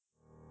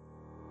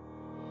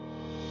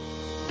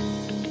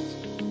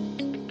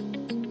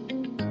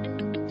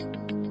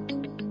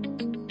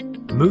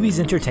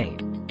Movies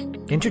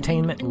entertain.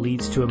 Entertainment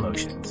leads to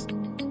emotions.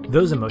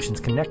 Those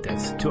emotions connect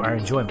us to our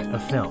enjoyment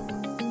of film.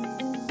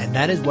 And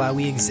that is why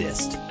we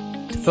exist,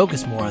 to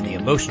focus more on the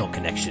emotional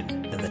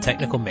connection than the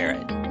technical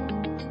merit.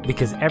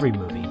 Because every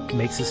movie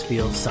makes us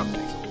feel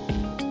something.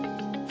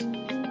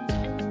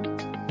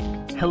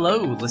 Hello,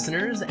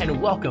 listeners,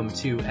 and welcome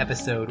to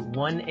episode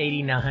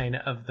 189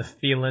 of the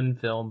Feelin'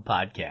 Film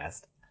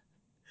Podcast.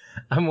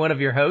 I'm one of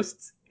your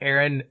hosts,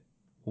 Aaron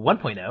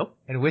 1.0,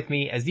 and with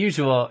me, as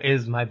usual,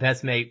 is my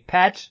best mate,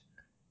 Patch.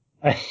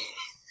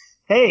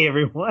 Hey,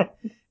 everyone.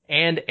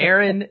 And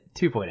Aaron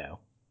 2.0.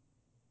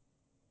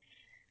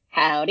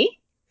 Howdy.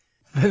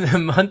 For the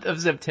month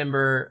of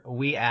September,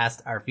 we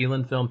asked our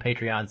Feelin' Film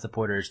Patreon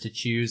supporters to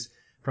choose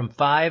from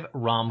 5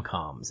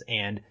 rom-coms,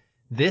 and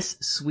this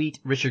sweet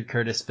Richard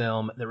Curtis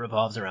film that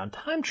revolves around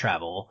time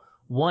travel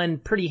won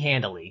pretty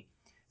handily.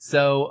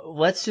 So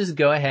let's just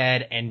go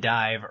ahead and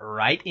dive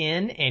right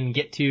in and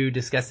get to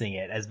discussing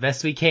it as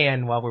best we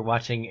can while we're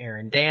watching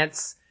Aaron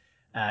dance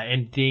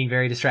and being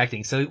very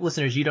distracting. So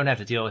listeners, you don't have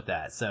to deal with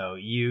that. So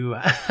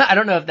I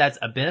don't know if that's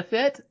a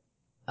benefit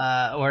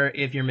or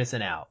if you're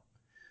missing out.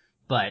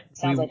 But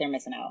sounds like they're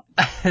missing out.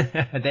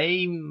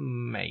 They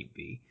may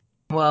be.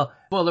 Well,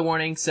 spoiler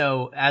warning.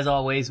 So as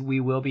always,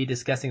 we will be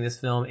discussing this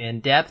film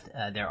in depth.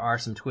 There are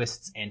some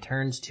twists and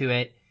turns to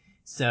it.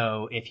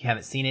 So if you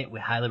haven't seen it,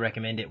 we highly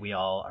recommend it. We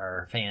all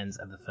are fans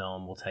of the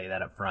film. We'll tell you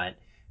that up front.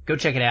 Go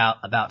check it out.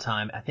 About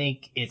Time. I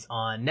think it's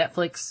on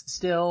Netflix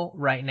still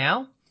right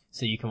now.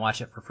 So you can watch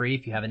it for free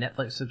if you have a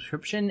Netflix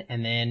subscription.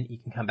 And then you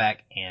can come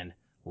back and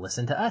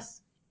listen to us.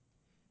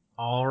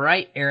 All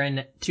right,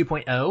 Aaron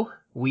 2.0.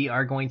 We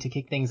are going to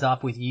kick things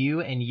off with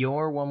you and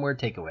your one-word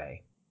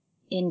takeaway.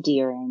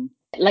 Endearing.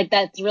 Like,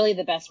 that's really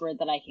the best word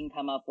that I can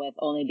come up with,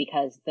 only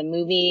because the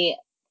movie,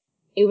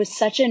 it was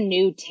such a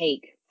new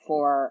take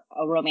for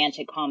a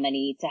romantic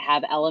comedy to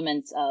have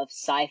elements of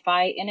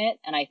sci-fi in it.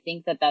 And I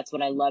think that that's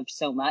what I loved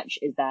so much,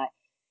 is that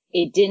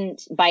it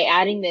didn't, by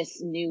adding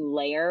this new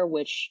layer,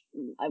 which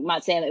I'm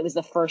not saying it was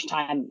the first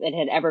time it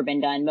had ever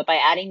been done, but by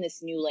adding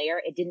this new layer,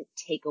 it didn't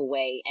take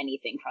away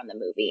anything from the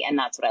movie. And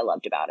that's what I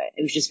loved about it.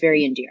 It was just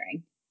very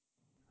endearing.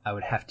 I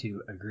would have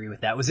to agree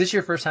with that. Was this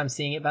your first time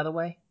seeing it, by the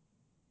way?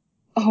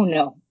 Oh,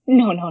 no.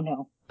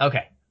 No.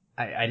 Okay.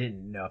 I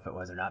didn't know if it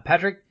was or not.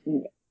 Patrick?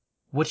 No.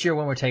 What's your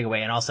one-word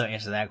takeaway? And also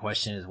answer that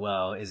question as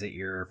well. Is it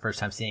your first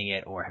time seeing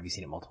it, or have you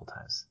seen it multiple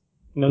times?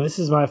 No, this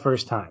is my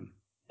first time.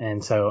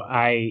 And so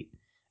I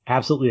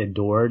absolutely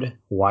adored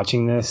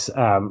watching this.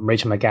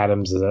 Rachel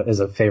McAdams is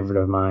a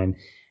favorite of mine.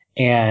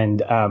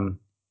 And I'm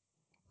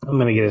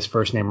going to get his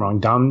first name wrong.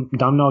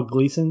 Domhnall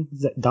Gleeson?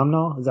 Is that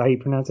Domhnall? Is that how you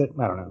pronounce it?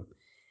 I don't know.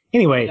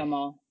 Anyway,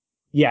 Domhnall.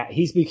 Yeah,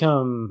 he's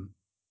become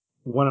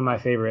one of my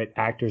favorite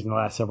actors in the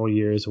last several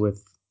years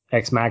with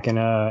Ex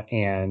Machina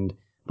and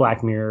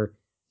Black Mirror.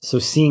 So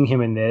seeing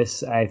him in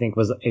this, I think,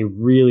 was a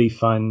really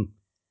fun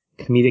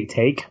comedic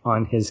take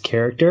on his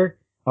character,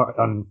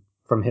 or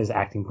from his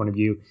acting point of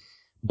view.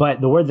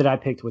 But the word that I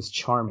picked was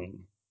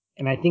charming.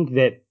 And I think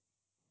that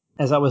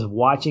as I was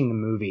watching the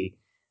movie,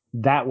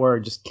 that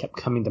word just kept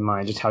coming to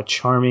mind, just how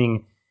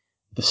charming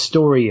the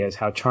story is,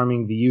 how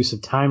charming the use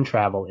of time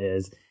travel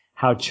is,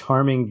 how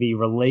charming the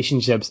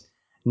relationships,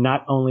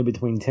 not only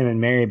between Tim and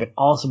Mary, but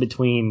also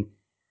between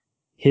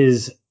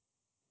his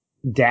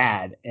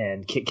dad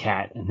and Kit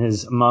Kat and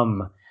his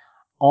mom.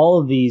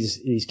 All of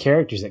these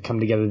characters that come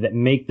together that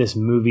make this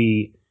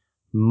movie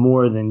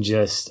more than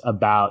just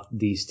about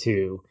these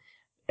two.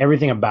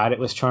 Everything about it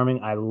was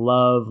charming. I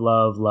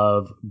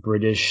love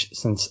British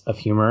sense of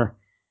humor,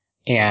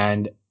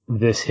 and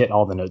this hit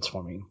all the notes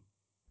for me.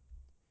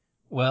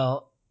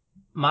 Well,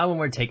 my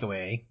one-word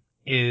takeaway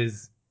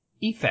is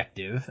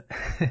effective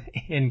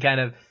and kind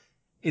of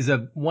is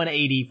a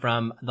 180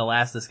 from the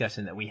last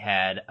discussion that we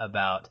had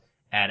about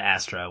Ad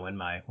Astra, when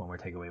my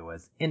one-word takeaway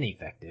was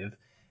ineffective.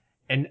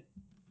 And,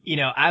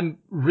 I'm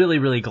really,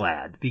 really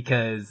glad,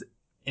 because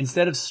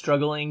instead of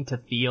struggling to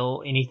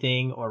feel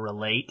anything or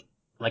relate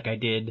like I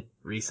did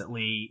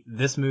recently,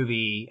 this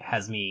movie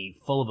has me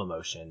full of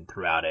emotion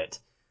throughout it.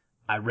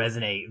 I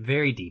resonate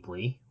very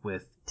deeply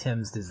with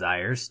Tim's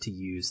desires to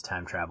use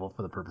time travel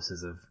for the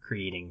purposes of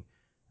creating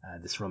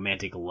this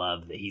romantic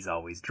love that he's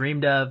always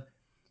dreamed of.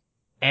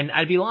 And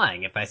I'd be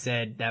lying if I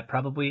said that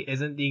probably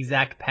isn't the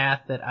exact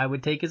path that I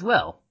would take as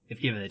well,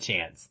 if given a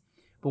chance.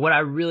 But what I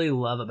really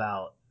love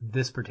about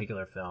this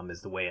particular film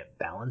is the way it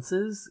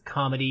balances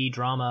comedy,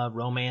 drama,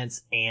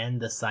 romance,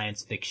 and the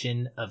science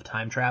fiction of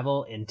time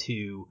travel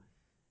into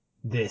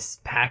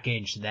this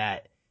package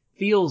that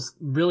feels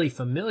really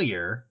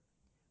familiar,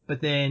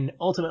 but then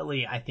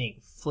ultimately, I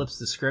think, flips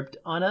the script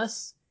on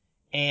us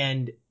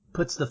and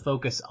puts the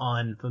focus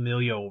on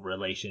familial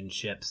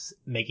relationships,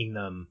 making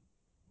them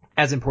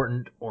as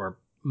important or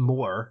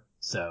more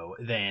so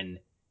than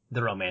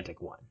the romantic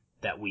one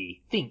that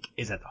we think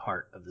is at the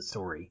heart of the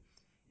story.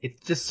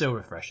 It's just so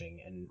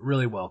refreshing and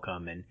really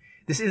welcome. And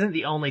this isn't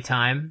the only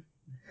time,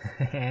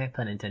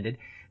 pun intended,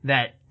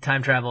 that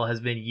time travel has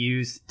been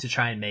used to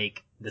try and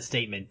make the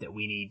statement that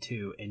we need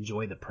to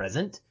enjoy the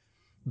present.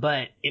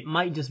 but it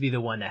might just be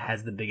the one that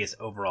has the biggest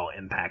overall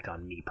impact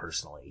on me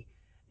personally.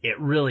 It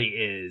really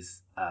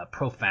is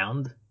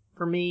profound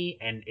for me,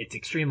 and it's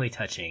extremely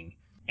touching,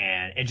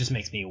 and it just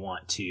makes me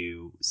want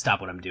to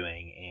stop what I'm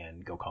doing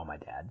and go call my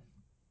dad.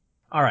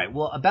 All right,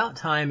 well, About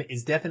Time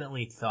is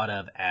definitely thought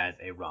of as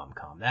a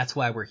rom-com. That's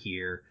why we're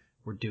here.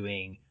 We're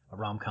doing a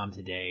rom-com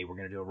today. We're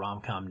going to do a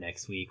rom-com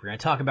next week. We're going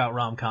to talk about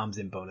rom-coms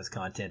in bonus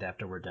content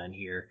after we're done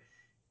here.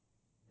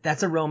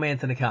 That's a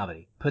romance and a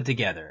comedy put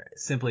together,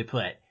 simply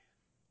put.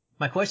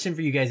 My question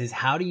for you guys is,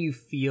 how do you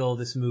feel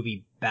this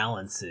movie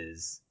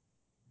balances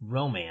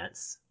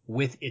romance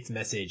with its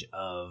message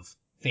of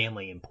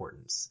family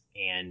importance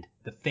and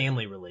the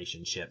family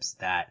relationships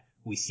that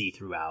we see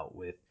throughout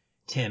with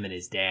Tim and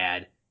his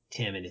dad,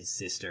 Tim and his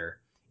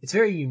sister? It's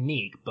very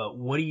unique, but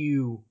what do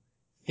you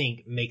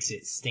think makes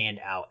it stand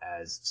out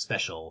as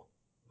special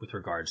with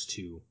regards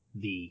to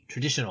the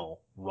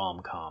traditional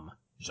rom-com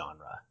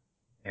genre?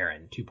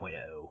 Aaron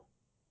 2.0.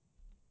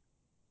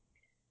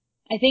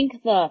 I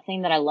think the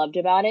thing that I loved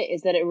about it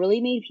is that it really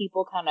made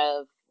people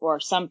or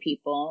some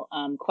people,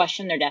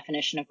 question their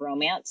definition of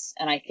romance.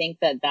 And I think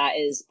that that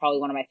is probably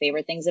one of my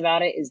favorite things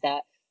about it, is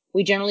that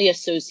we generally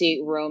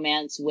associate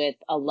romance with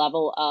a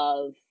level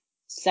of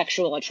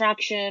sexual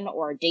attraction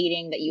or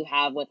dating that you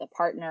have with a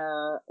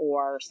partner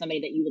or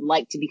somebody that you would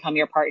like to become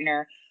your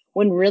partner,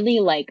 when really,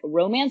 like,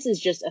 romance is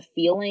just a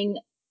feeling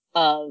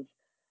of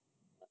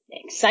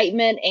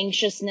excitement,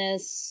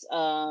 anxiousness,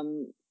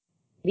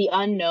 the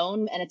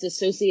unknown, and it's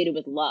associated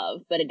with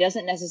love, but it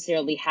doesn't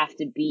necessarily have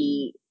to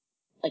be,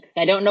 like,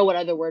 I don't know what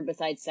other word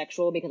besides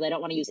sexual, because I don't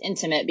want to use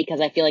intimate,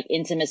 because I feel like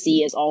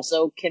intimacy is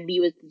also can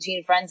be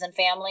between friends and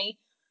family,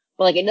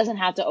 but like, it doesn't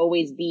have to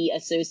always be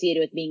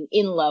associated with being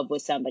in love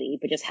with somebody,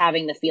 but just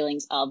having the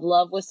feelings of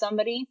love with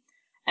somebody.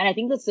 And I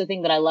think that's the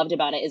thing that I loved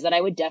about it, is that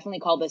I would definitely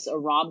call this a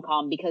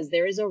rom-com, because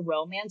there is a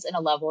romance and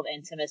a level of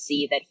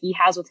intimacy that he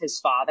has with his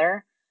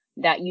father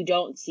that you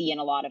don't see in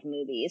a lot of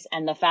movies.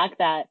 And the fact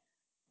that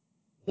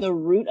the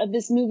root of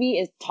this movie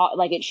is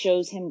like, it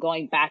shows him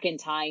going back in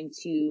time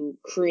to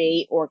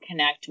create or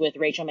connect with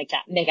Rachel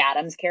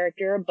McAdams'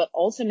 character. But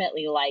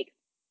ultimately, like,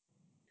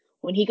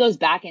 when he goes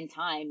back in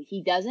time,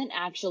 he doesn't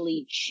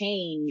actually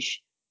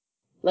change.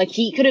 Like,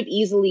 he could have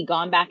easily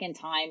gone back in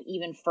time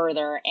even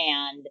further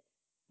and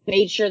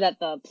made sure that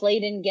the play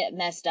didn't get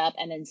messed up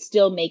and then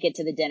still make it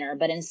to the dinner.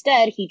 But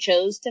instead, he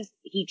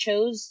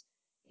chose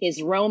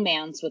his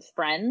romance with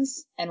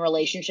friends and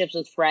relationships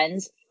with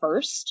friends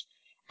first,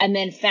 and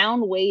then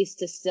found ways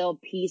to still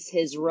piece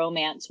his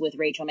romance with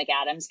Rachel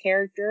McAdams'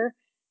 character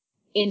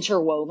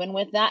interwoven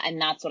with that.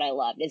 And that's what I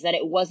loved, is that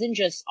it wasn't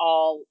just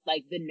all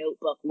like The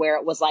Notebook, where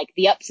it was like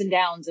the ups and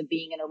downs of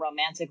being in a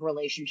romantic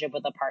relationship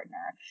with a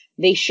partner.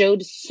 They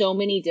showed so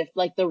many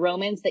like the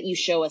romance that you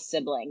show a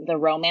sibling, the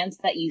romance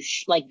that you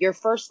like your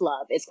first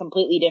love is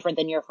completely different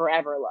than your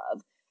forever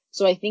love.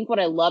 So I think what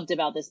I loved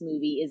about this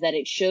movie is that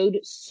it showed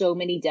so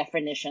many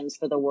definitions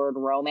for the word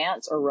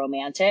romance or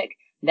romantic,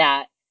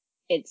 that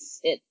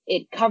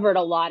it covered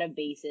a lot of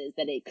bases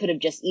that it could have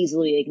just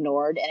easily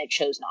ignored, and it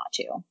chose not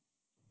to.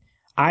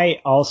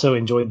 I also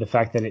enjoyed the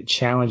fact that it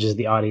challenges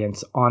the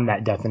audience on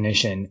that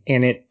definition,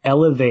 and it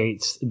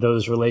elevates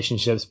those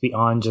relationships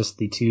beyond just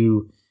the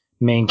two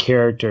main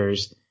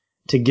characters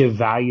to give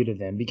value to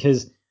them,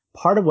 because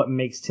part of what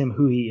makes Tim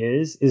who he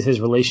is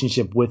his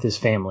relationship with his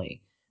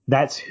family.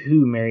 That's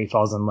who Mary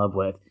falls in love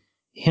with.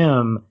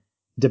 Him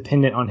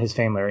dependent on his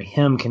family, or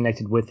him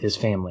connected with his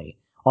family.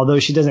 Although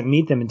she doesn't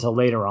meet them until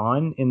later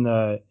on in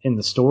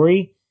the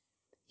story,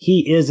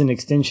 he is an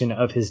extension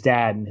of his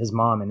dad and his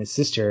mom and his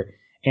sister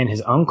and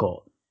his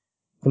uncle.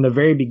 From the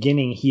very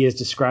beginning, he is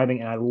describing,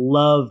 and I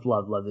love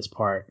this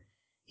part,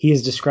 he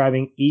is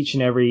describing each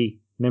and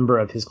every member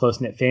of his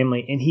close-knit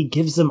family, and he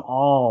gives them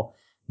all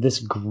this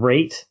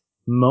great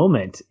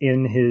moment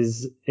in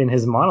his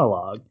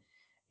monologue.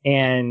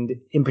 And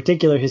in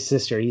particular, his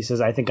sister, he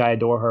says, I think I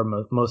adore her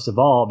most of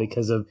all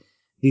because of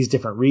these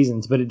different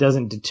reasons, but it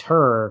doesn't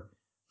deter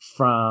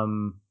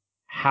from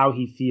how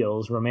he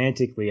feels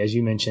romantically, as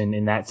you mentioned,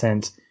 in that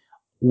sense,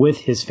 with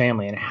his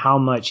family, and how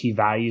much he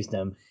values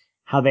them,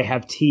 how they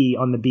have tea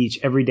on the beach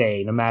every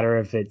day, no matter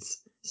if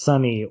it's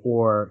sunny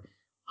or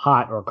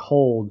hot or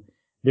cold.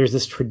 There's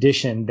this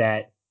tradition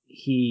that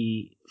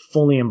he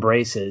fully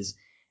embraces.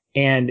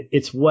 And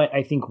it's what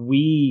I think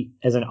we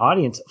as an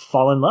audience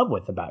fall in love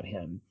with about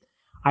him.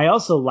 I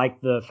also like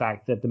the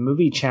fact that the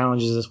movie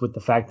challenges us with the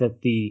fact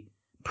that the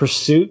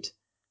pursuit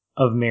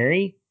of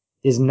Mary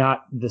is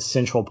not the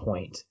central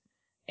point,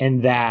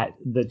 and that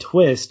the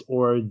twist,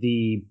 or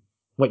the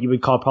what you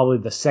would call probably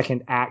the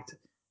second act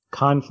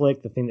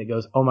conflict, the thing that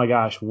goes, oh my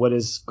gosh, what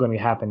is going to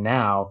happen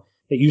now?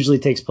 That usually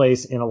takes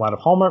place in a lot of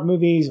Hallmark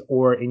movies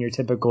or in your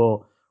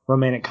typical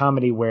romantic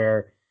comedy,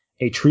 where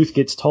a truth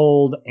gets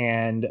told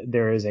and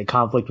there is a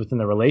conflict within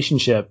the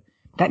relationship.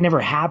 That never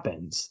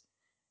happens.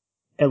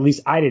 At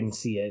least I didn't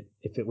see it.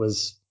 If it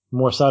was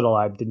more subtle,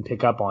 I didn't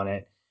pick up on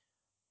it.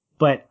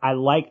 But I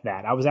like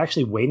that. I was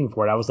actually waiting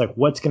for it. I was like,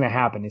 what's going to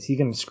happen? Is he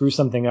going to screw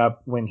something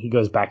up when he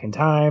goes back in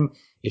time?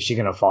 Is she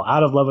going to fall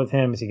out of love with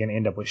him? Is he going to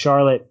end up with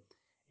Charlotte?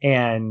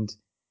 And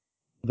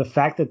the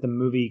fact that the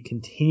movie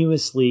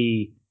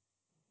continuously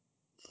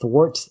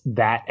thwarts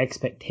that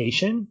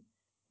expectation,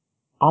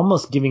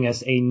 almost giving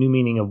us a new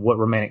meaning of what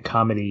romantic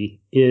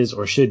comedy is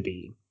or should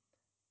be.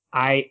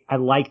 I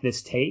like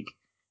this take,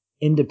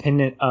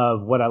 independent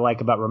of what I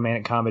like about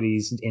romantic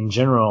comedies in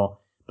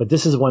general, but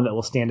this is one that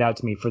will stand out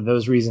to me for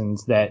those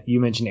reasons that you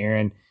mentioned,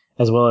 Aaron,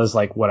 as well as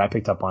like what I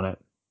picked up on it.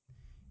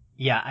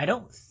 Yeah, I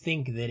don't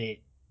think that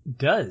it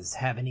does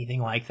have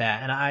anything like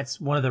that. And it's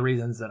one of the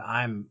reasons that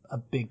I'm a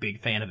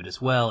big fan of it as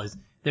well, is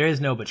there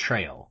is no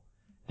betrayal.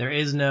 There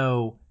is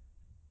no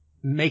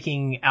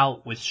making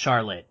out with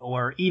Charlotte,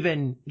 or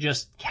even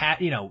just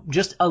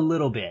just a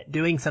little bit,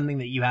 doing something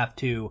that you have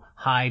to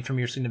hide from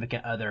your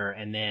significant other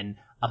and then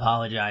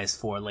apologize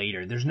for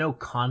later. There's no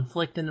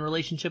conflict in the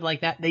relationship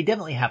like that. They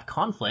definitely have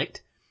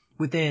conflict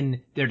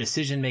within their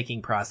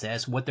decision-making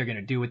process, what they're going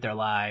to do with their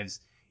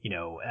lives.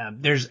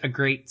 There's a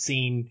great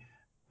scene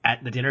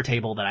at the dinner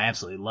table that I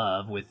absolutely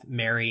love with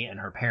Mary and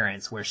her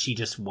parents, where she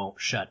just won't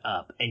shut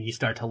up, and you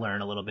start to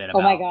learn a little bit about.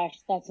 Oh my gosh,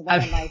 that's one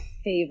of my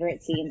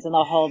favorite scenes in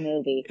the whole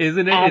movie.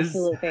 Isn't it?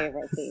 Absolute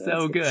favorite scene.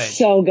 So good. It's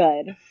so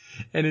good.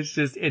 And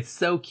it's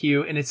so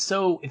cute, and it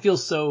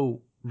feels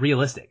so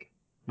realistic,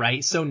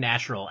 right? So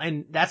natural.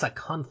 And that's a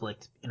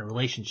conflict in a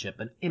relationship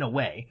in a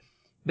way,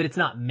 but it's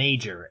not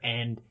major.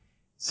 And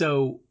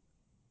so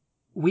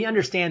we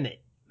understand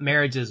that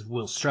marriages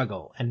will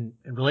struggle and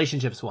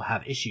relationships will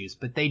have issues,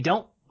 but they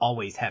don't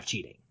always have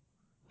cheating.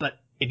 But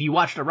if you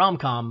watched a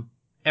rom-com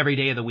every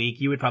day of the week,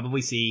 you would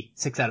probably see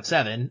 6 out of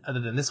 7,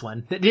 other than this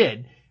one, that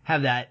did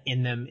have that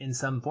in them in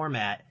some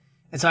format.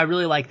 And so I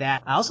really like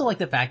that. I also like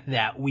the fact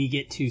that we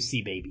get to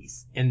see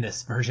babies in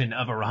this version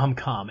of a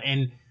rom-com.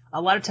 And a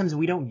lot of times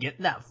we don't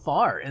get that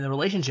far in the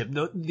relationship.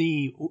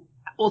 The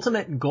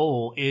ultimate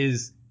goal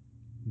is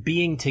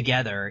being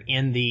together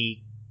in the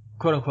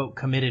quote unquote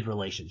committed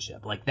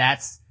relationship. Like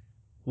that's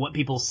what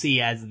people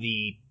see as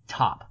the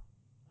top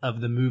of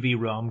the movie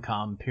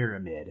rom-com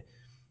pyramid.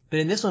 But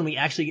in this one, we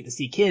actually get to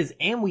see kids,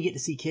 and we get to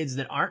see kids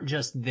that aren't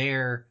just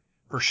there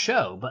for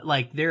show, but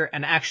like they're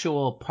an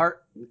actual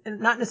part,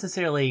 not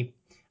necessarily.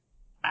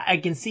 I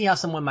can see how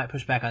someone might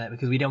push back on that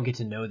because we don't get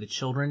to know the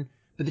children,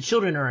 but the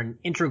children are an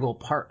integral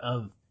part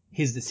of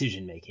his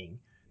decision making,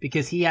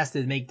 because he has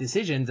to make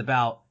decisions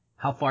about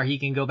how far he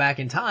can go back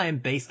in time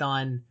based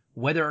on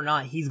whether or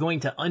not he's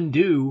going to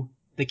undo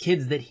the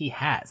kids that he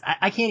has.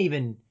 I can't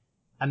even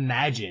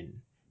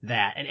imagine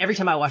that. And every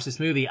time I watch this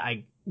movie,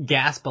 I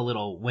gasp a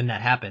little when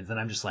that happens. And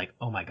I'm just like,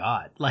 oh my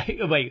God. Like,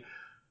 the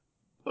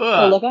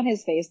look on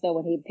his face though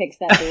when he picks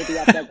that baby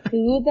up, like,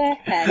 who the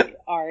heck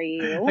are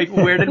you? Like,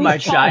 where did my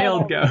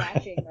child go?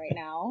 Watching right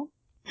now.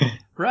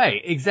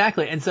 Right,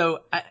 exactly. And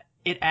so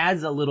it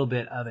adds a little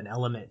bit of an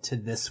element to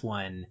this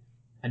one,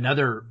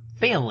 another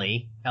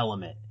family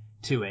element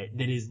to it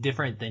that is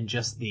different than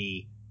just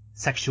the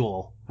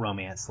sexual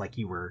romance like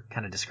you were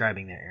kind of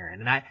describing there, Aaron.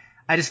 And I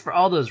just, for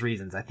all those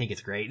reasons, I think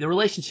it's great. The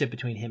relationship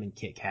between him and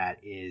Kit Kat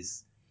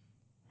is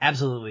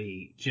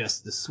absolutely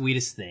just the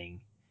sweetest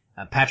thing.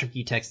 Patrick,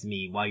 you texted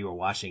me while you were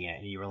watching it,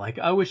 and you were like,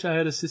 I wish I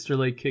had a sister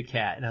like Kit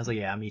Kat. And I was like,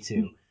 yeah, me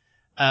too.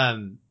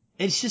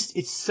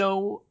 It's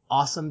so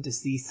awesome to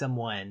see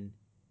someone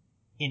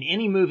in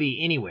any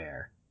movie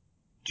anywhere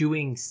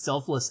doing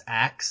selfless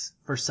acts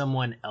for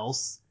someone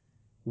else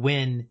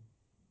when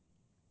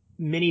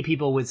many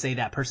people would say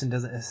that person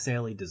doesn't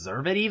necessarily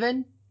deserve it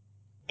even.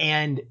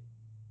 And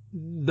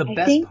the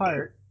best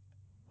part...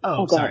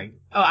 Oh, sorry.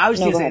 Oh, I was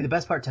going to say the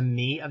best part to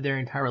me of their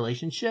entire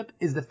relationship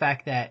is the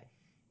fact that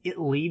it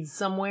leads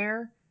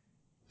somewhere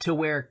to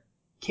where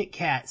Kit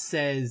Kat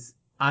says,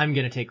 I'm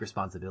going to take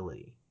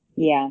responsibility.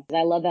 Yeah,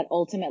 I love that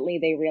ultimately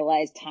they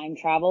realize time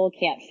travel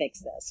can't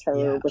fix this.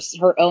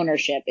 Her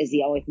ownership is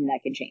the only thing that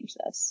can change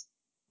this.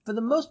 For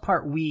the most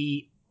part,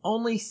 we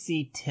only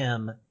see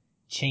Tim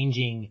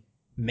changing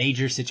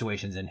major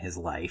situations in his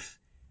life,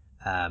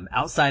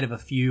 outside of a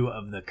few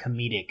of the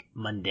comedic,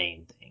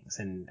 mundane things.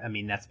 And I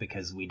mean, that's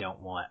because we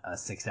don't want a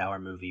 6-hour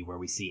movie where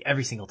we see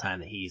every single time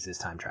that he uses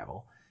time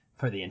travel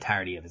for the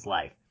entirety of his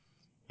life.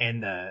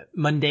 And the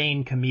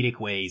mundane comedic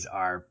ways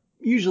are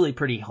usually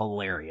pretty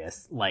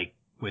hilarious, like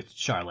with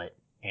Charlotte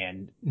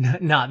and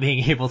not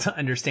being able to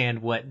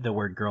understand what the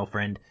word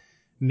girlfriend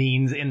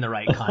means in the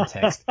right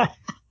context.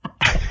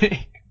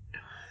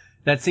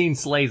 That scene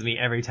slays me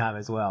every time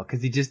as well,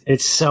 because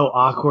it's so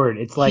awkward.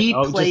 It's like he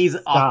plays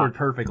awkward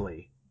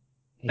perfectly.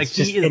 Like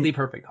he is the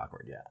perfect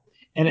awkward, yeah.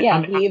 And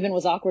he even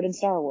was awkward in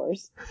Star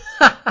Wars.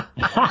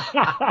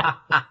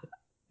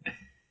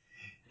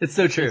 It's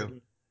so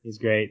true. He's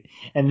great.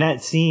 And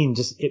that scene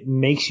it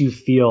makes you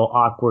feel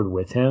awkward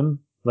with him.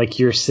 Like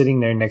you're sitting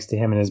there next to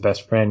him and his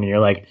best friend and you're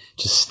like,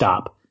 just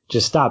stop.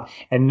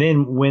 And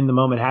then when the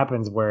moment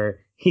happens where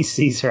he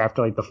sees her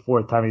after like the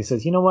 4th time, he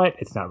says, you know what?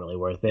 It's not really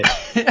worth it.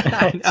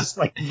 Just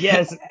like,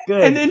 yes,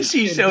 good. And then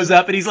she shows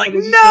up and he's like,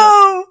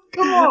 no,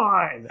 come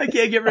on. I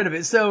can't get rid of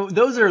it. So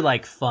those are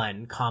like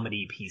fun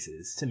comedy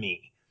pieces to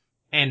me.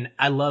 And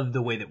I love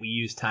the way that we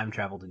use time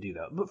travel to do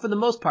that. But for the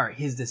most part,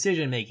 his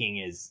decision making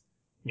is,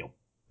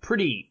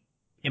 pretty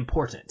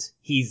important.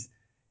 He's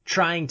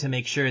trying to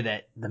make sure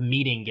that the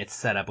meeting gets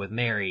set up with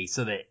Mary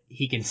so that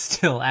he can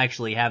still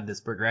actually have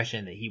this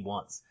progression that he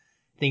wants.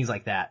 Things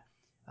like that.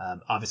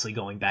 Obviously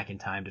going back in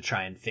time to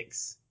try and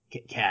fix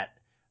Kit Kat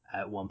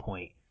at one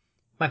point.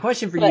 My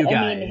question for you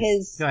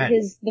guys. I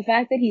mean, the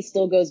fact that he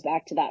still goes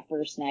back to that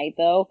first night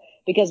though,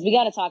 because we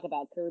got to talk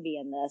about Kirby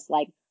in this.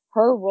 Like,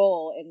 her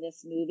role in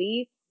this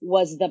movie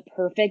was the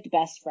perfect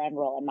best friend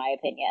role, in my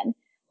opinion.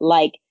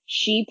 Like,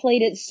 she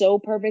played it so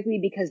perfectly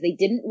because they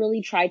didn't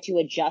really try to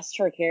adjust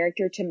her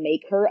character to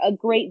make her a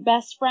great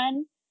best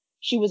friend.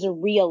 She was a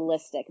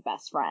realistic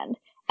best friend.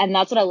 And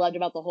that's what I loved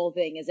about the whole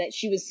thing, is that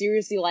she was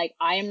seriously like,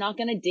 I am not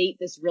going to date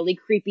this really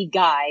creepy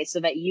guy so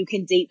that you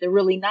can date the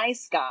really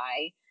nice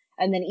guy.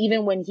 And then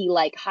even when he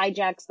like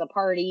hijacks the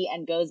party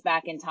and goes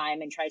back in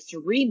time and tries to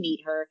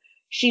re-meet her,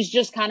 she's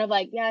just kind of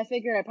like, yeah, I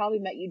figured I probably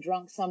met you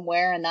drunk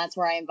somewhere and that's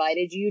where I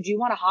invited you. Do you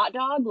want a hot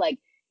dog? Like,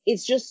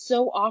 it's just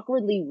so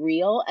awkwardly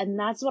real. And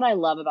that's what I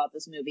love about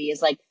this movie,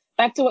 is like,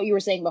 back to what you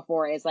were saying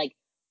before, is like,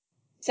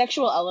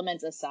 sexual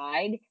elements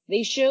aside,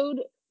 they showed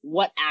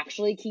what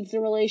actually keeps a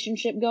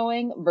relationship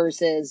going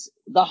versus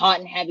the hot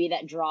and heavy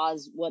that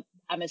draws what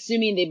I'm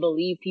assuming they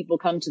believe people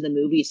come to the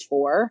movies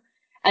for.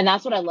 And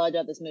that's what I loved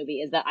about this movie,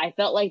 is that I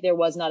felt like there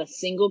was not a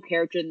single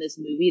character in this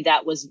movie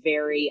that was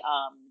very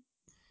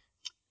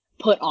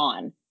put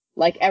on.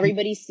 Like,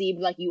 everybody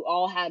seemed like you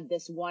all had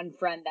this one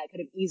friend that could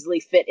have easily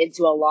fit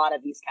into a lot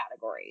of these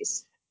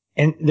categories.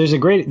 And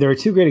there are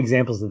two great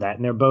examples of that,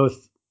 and they're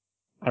both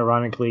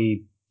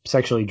ironically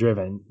sexually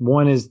driven.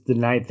 One is the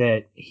night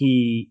that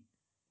he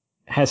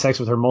has sex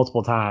with her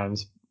multiple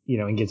times, you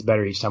know, and gets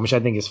better each time, which I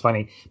think is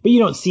funny. But you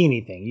don't see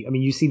anything. I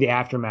mean, you see the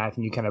aftermath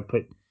and you kind of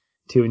put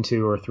 2 and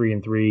 2 or 3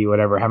 and 3,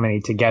 whatever, how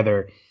many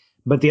together.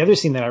 But the other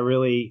scene that I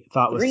really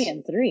thought was 3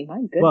 and 3,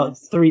 my goodness.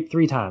 Well,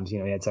 three times, you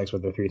know, he had sex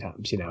with her 3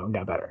 times, you know, and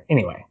got better.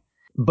 Anyway.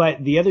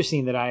 But the other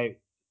scene that I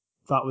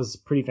thought was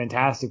pretty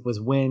fantastic was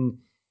when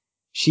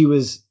she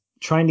was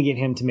trying to get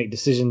him to make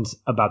decisions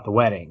about the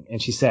wedding.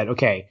 And she said,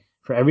 okay,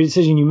 for every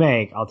decision you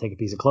make, I'll take a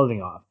piece of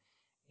clothing off.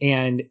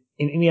 And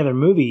in any other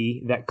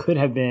movie, that could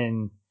have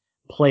been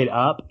played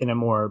up in a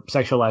more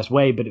sexualized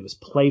way, but it was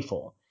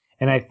playful.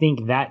 And I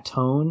think that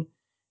tone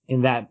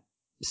in that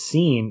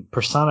scene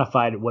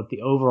personified what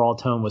the overall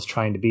tone was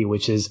trying to be,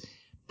 which is,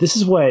 this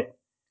is what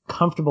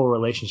comfortable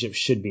relationships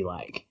should be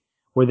like,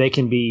 where they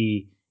can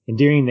be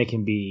endearing, they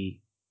can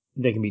be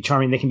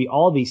charming, they can be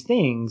all these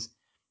things,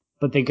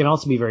 but they can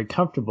also be very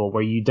comfortable,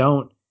 where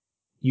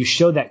you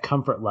show that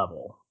comfort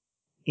level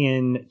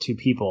into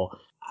people.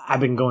 I've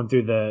been going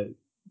through the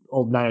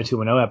old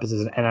 90210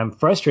 episodes, and I'm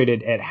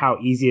frustrated at how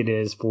easy it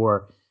is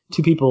for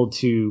two people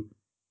to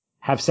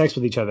have sex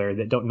with each other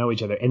that don't know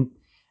each other. And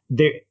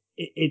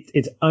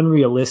it's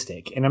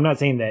unrealistic. And I'm not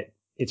saying that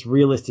it's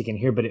realistic in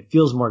here, but it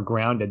feels more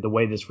grounded the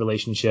way this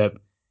relationship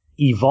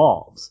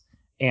evolves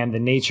and the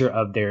nature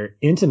of their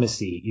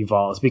intimacy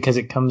evolves, because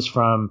it comes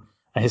from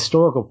a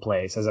historical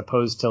place as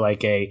opposed to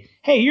like hey,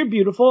 you're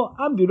beautiful,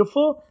 I'm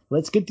beautiful,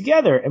 let's get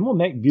together and we'll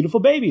make beautiful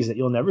babies that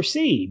you'll never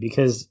see,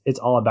 because it's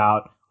all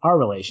about our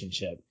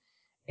relationship.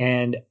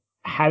 And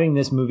having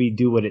this movie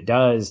do what it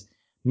does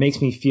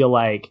makes me feel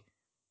like,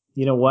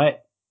 you know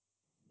what,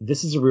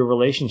 this is a real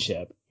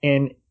relationship.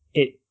 And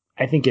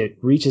I think it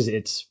reaches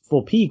its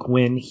full peak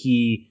when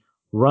he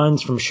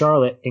runs from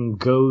Charlotte and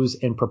goes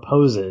and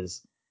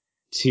proposes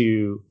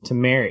to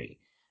Mary.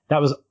 That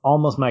was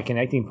almost my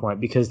connecting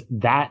point, because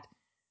that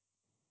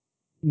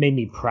made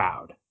me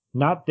proud.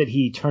 Not that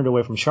he turned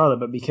away from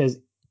Charlotte, but because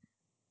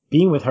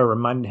being with her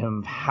reminded him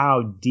of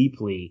how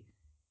deeply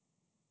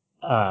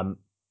in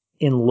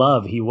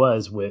love he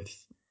was with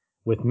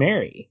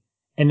Mary.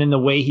 And then the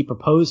way he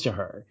proposed to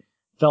her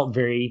felt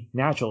very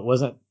natural. It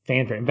wasn't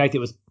fanfare. In fact, it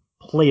was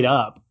played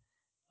up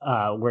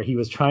where he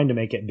was trying to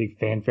make it big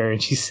fanfare,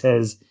 and she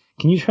says,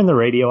 "Can you turn the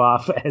radio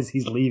off?" as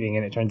he's leaving.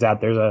 And it turns out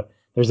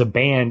there's a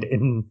band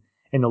in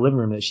the living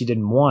room that she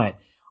didn't want.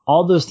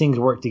 All those things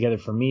work together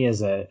for me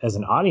as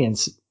an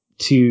audience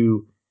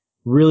to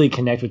really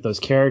connect with those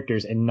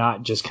characters and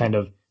not just kind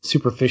of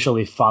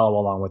superficially follow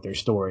along with their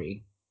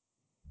story.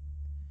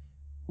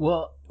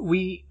 Well,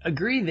 we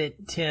agree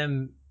that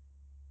Tim,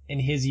 in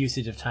his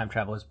usage of time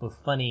travel, is both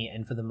funny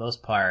and, for the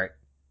most part,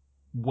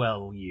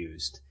 well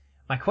used.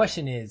 My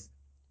question is,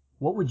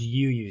 what would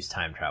you use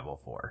time travel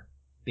for?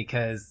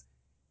 Because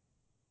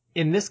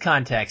in this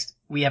context,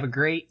 we have a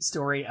great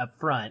story up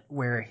front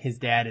where his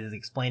dad is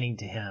explaining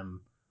to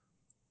him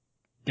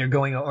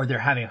they're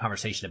having a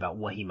conversation about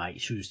what he might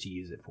choose to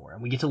use it for.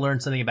 And we get to learn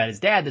something about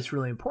his dad that's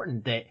really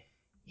important, that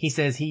he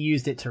says he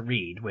used it to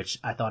read, which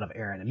I thought of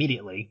Erin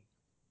immediately,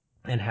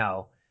 and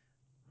how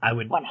I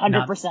would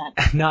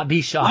 100% not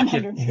be shocked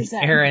 100%. if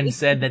Erin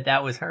said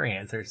that was her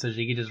answer, so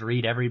she could just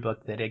read every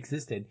book that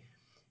existed.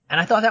 And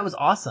I thought that was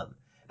awesome.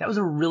 That was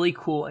a really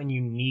cool and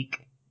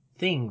unique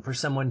thing for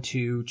someone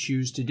to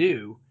choose to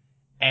do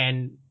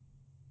and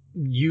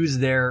use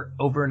their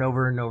over and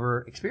over and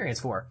over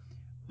experience for.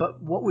 But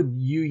what would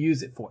you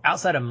use it for?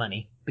 Outside of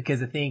money,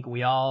 because I think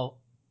we all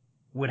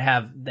would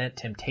have that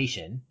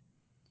temptation.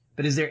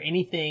 But is there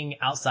anything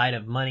outside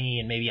of money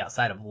and maybe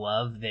outside of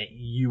love that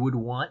you would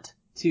want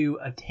to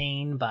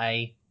attain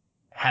by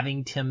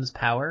having Tim's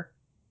power?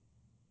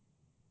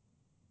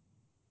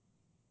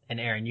 And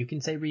Aaron, you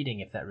can say reading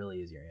if that really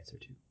is your answer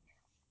too.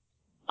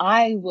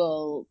 I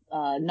will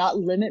not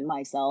limit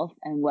myself,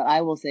 and what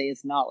I will say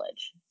is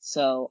knowledge.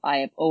 So I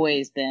have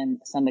always been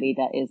somebody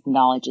that is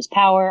knowledge is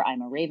power.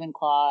 I'm a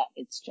Ravenclaw.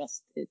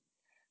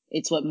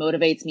 It's what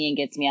motivates me and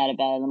gets me out of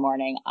bed in the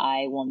morning.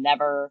 I will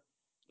never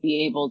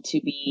be able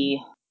to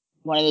be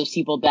one of those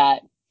people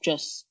that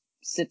just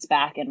sits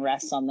back and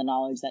rests on the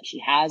knowledge that she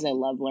has. I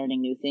love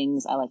learning new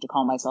things. I like to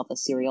call myself a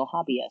serial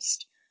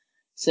hobbyist.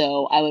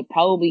 So I would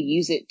probably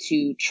use it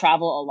to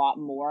travel a lot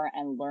more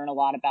and learn a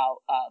lot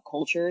about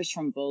cultures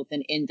from both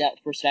an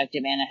in-depth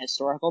perspective and a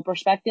historical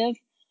perspective.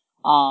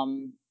 There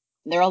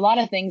are a lot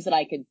of things that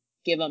I could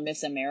give a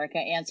Miss America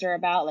answer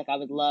about. Like I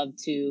would love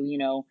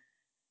to,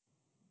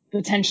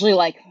 potentially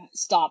like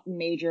stop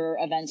major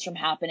events from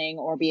happening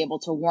or be able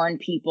to warn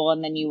people.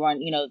 And then you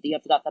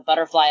have got the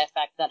butterfly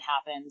effect that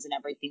happens and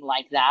everything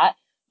like that.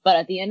 But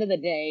at the end of the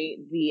day,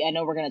 I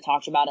know we're going to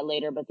talk about it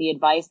later, but the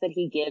advice that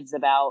he gives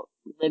about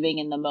living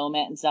in the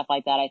moment and stuff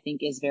like that, I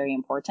think is very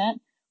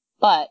important.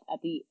 But I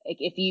think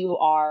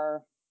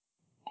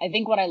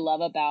what I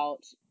love about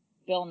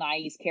Bill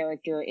Nighy's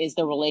character is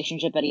the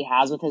relationship that he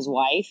has with his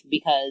wife,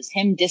 because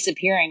him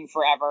disappearing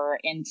forever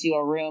into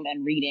a room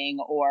and reading,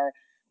 or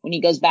when he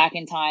goes back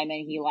in time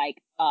and he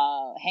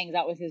hangs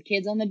out with his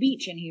kids on the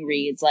beach and he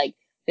reads, like,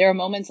 there are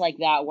moments like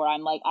that where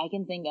I'm like, I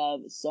can think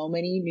of so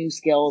many new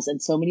skills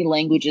and so many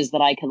languages that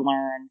I could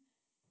learn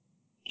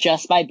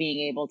just by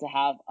being able to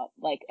have,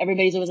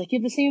 everybody's always like, you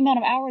have the same amount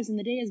of hours in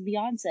the day as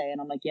Beyonce. And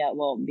I'm like, yeah,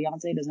 well,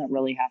 Beyonce doesn't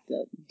really have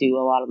to do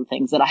a lot of the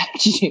things that I have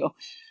to do.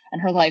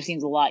 And her life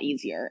seems a lot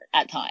easier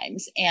at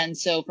times. And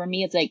so for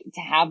me, it's like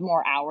to have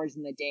more hours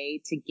in the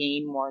day to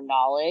gain more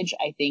knowledge,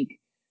 I think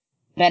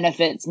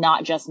benefits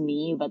not just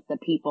me, but the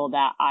people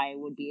that I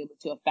would be able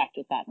to affect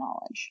with that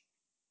knowledge.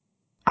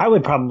 I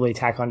would probably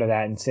tack onto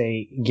that and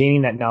say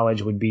gaining that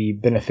knowledge would be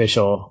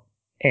beneficial,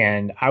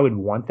 and I would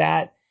want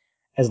that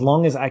as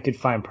long as I could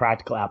find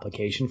practical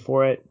application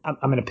for it.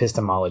 I'm an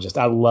epistemologist.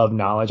 I love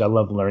knowledge. I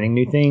love learning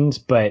new things,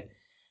 but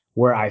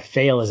where I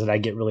fail is that I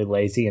get really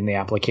lazy in the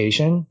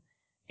application,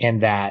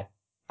 and that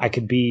I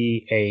could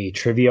be a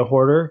trivia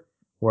hoarder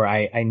where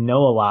I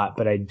know a lot,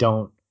 but I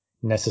don't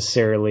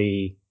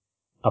necessarily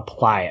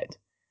apply it.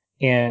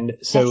 And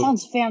so that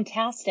sounds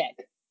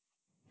fantastic.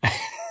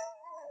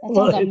 That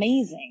sounds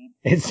amazing.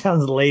 It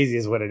sounds lazy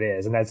is what it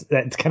is. And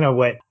that's kind of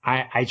what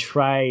I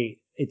try.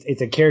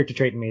 It's a character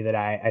trait in me that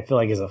I feel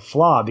like is a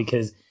flaw,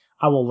 because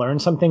I will learn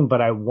something,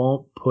 but I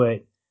won't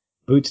put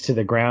boots to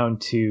the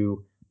ground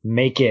to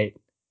make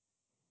it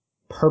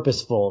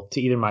purposeful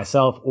to either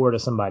myself or to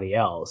somebody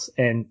else.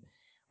 And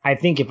I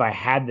think if I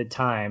had the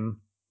time,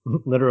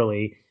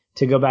 literally,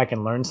 to go back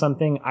and learn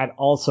something, I'd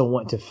also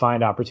want to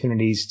find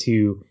opportunities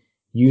to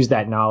use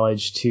that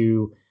knowledge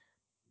to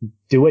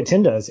do what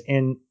Tim does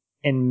and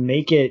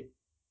make it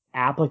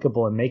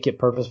applicable and make it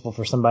purposeful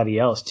for somebody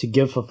else, to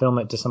give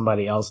fulfillment to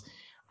somebody else.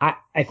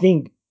 I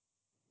think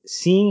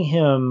seeing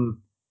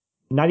him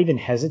not even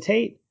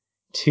hesitate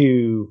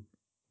to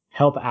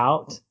help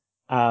out,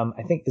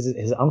 I think, is it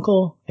his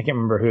uncle? I can't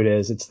remember who it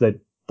is. It's the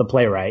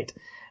playwright.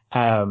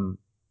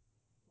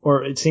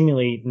 Or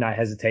seemingly not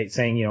hesitate,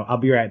 saying, I'll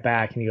be right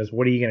back. And he goes,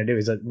 what are you going to do?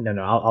 He's like, no,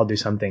 I'll do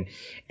something.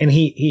 And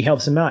he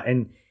helps him out,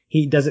 and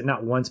he does it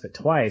not once, but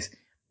twice.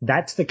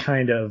 That's the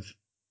kind of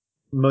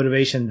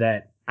motivation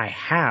that I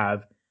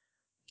have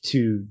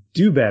to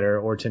do better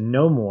or to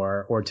know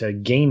more or to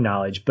gain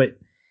knowledge. But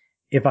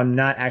if I'm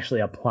not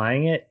actually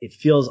applying it, it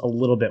feels a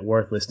little bit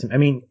worthless to me. I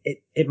mean,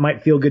 it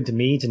might feel good to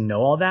me to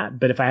know all that,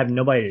 but if I have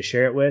nobody to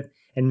share it with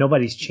and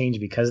nobody's changed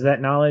because of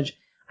that knowledge,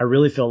 I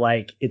really feel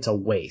like it's a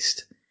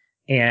waste.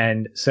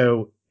 And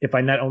so if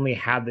I not only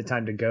have the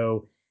time to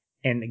go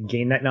and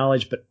gain that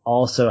knowledge, but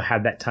also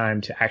have that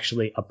time to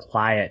actually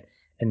apply it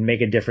and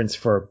make a difference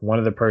for one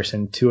other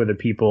person, two other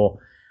people,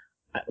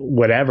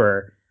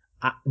 whatever,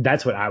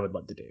 that's what I would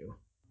love to do.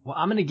 Well,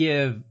 I'm going to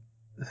give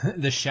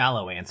the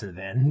shallow answer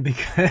then,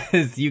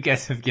 because you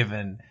guys have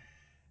given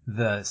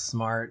the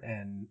smart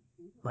and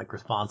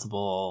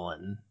responsible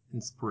and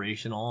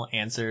inspirational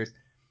answers.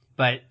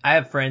 But I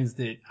have friends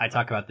that I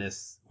talk about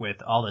this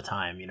with all the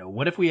time.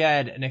 What if we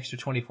had an extra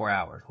 24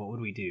 hours? What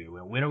would we do?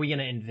 When are we going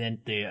to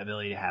invent the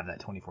ability to have that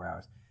 24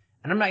 hours?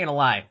 And I'm not going to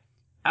lie,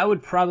 I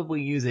would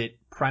probably use it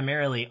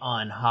primarily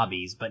on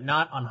hobbies, but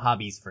not on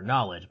hobbies for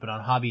knowledge, but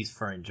on hobbies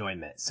for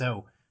enjoyment.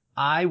 So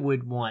I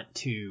would want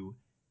to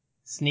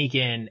sneak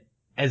in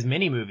as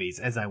many movies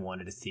as I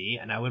wanted to see,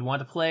 and I would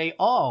want to play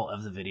all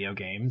of the video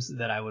games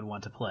that I would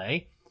want to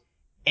play.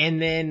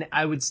 And then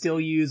I would still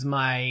use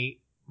my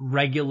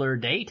regular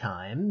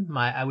daytime.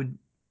 I would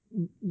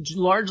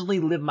largely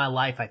live my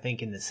life, I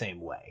think, in the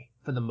same way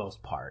for the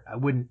most part. I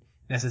wouldn't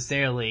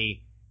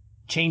necessarily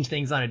change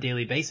things on a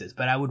daily basis,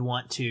 but I would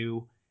want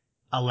to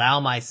allow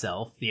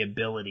myself the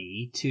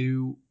ability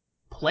to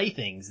play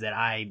things that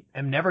I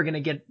am never going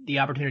to get the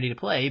opportunity to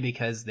play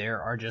because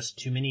there are just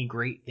too many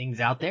great things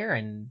out there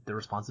and the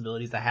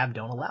responsibilities I have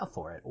don't allow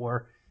for it.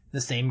 Or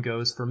the same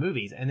goes for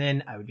movies. And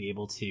then I would be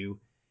able to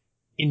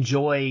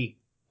enjoy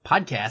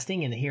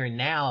podcasting in the here and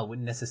now. I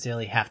wouldn't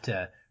necessarily have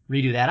to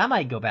redo that. I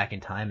might go back in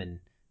time and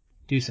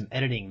do some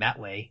editing that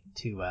way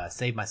to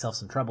save myself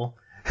some trouble.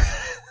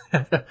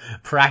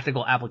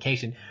 Practical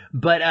application.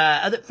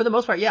 But for the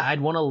most part, yeah,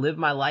 I'd want to live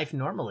my life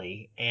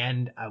normally,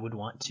 and I would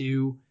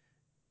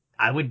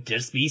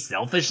just be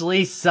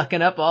selfishly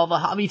sucking up all the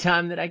hobby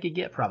time that I could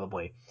get,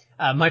 probably.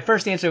 My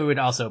first answer would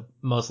also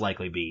most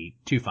likely be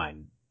to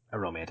find a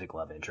romantic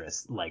love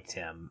interest like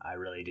Tim. I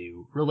really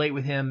do relate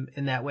with him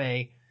in that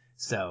way.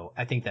 So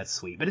I think that's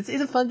sweet. But it's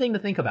a fun thing to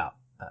think about,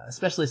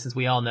 especially since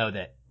we all know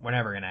that we're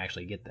never going to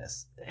actually get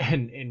this,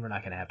 and we're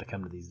not going to have to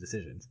come to these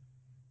decisions.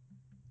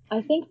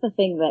 I think the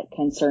thing that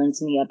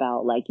concerns me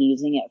about like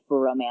using it for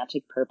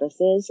romantic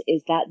purposes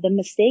is that the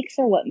mistakes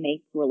are what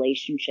make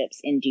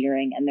relationships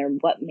endearing, and they're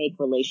what make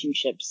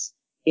relationships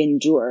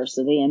endure.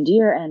 So they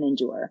endear and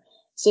endure.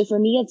 So for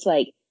me, it's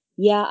like,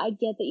 yeah, I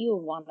get that you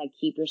want to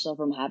keep yourself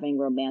from having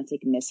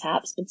romantic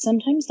mishaps, but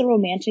sometimes the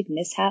romantic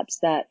mishaps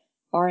that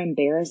are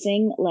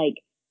embarrassing,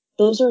 like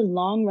those are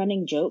long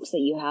running jokes that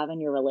you have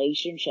in your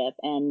relationship.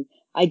 And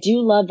I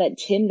do love that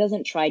Tim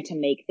doesn't try to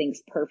make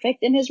things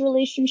perfect in his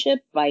relationship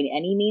by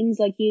any means.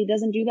 Like, he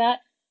doesn't do that.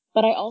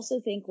 But I also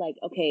think like,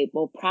 okay,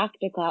 well,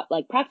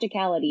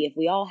 practicality, if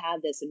we all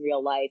had this in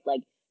real life,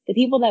 like the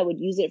people that would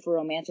use it for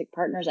romantic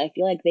partners, I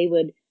feel like they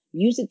would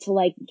use it to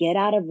like get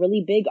out of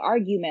really big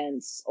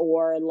arguments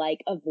or like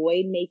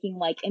avoid making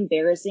like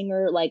embarrassing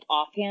or like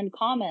offhand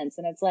comments.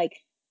 And it's like,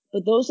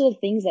 but those are the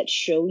things that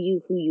show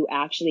you who you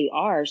actually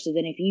are. So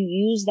then if you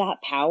use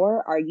that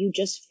power, are you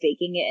just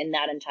faking it in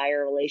that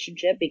entire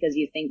relationship because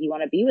you think you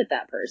want to be with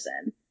that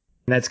person?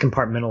 That's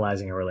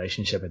compartmentalizing a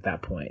relationship at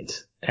that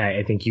point.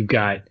 I think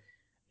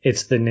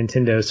it's the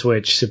Nintendo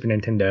Switch, Super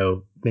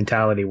Nintendo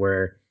mentality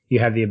where you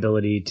have the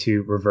ability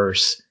to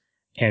reverse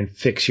and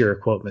fix your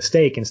quote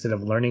mistake instead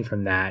of learning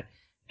from that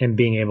and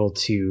being able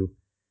to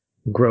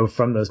grow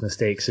from those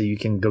mistakes. So you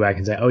can go back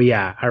and say, oh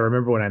yeah, I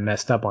remember when I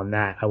messed up on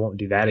that. I won't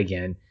do that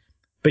again.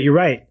 But you're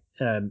right.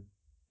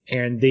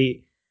 Aaron,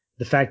 the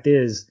fact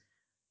is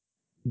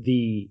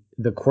the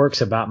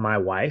quirks about my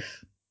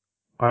wife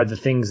are the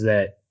things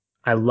that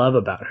I love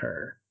about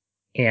her.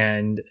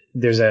 And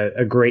there's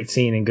a great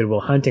scene in Good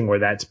Will Hunting where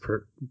that's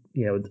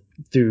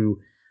through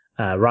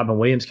Robin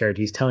Williams'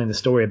 character, he's telling the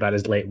story about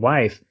his late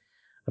wife,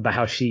 about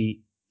how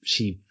she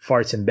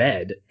farts in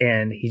bed,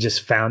 and he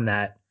just found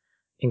that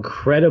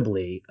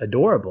incredibly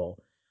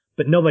adorable.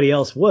 But nobody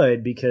else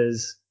would,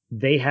 because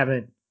they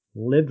haven't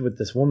lived with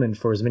this woman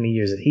for as many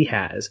years as he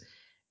has.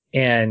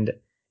 And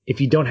if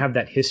you don't have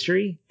that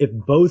history, if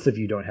both of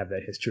you don't have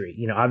that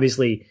history,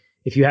 obviously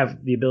if you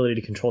have the ability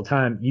to control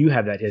time, you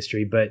have that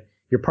history, but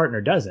your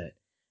partner doesn't.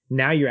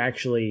 Now you're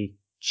actually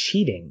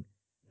cheating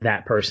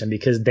that person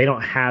because they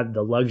don't have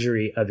the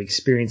luxury of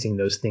experiencing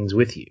those things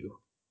with you.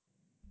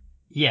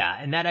 Yeah,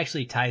 and that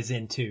actually ties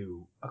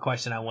into a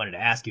question I wanted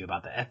to ask you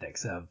about the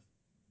ethics of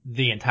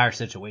the entire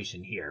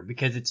situation here,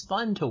 because it's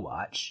fun to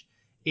watch.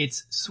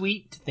 It's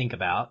sweet to think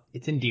about.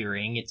 It's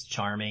endearing. It's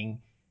charming.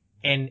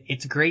 And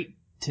it's great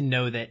to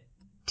know that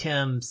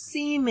Tim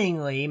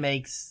seemingly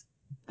makes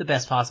the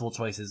best possible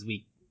choices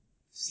we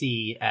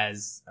see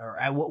or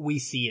what we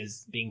see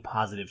as being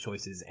positive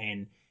choices.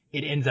 And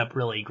it ends up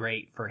really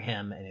great for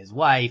him and his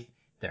wife.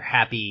 They're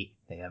happy.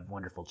 They have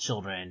wonderful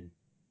children,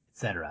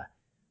 etc.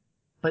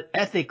 But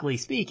ethically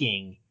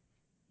speaking,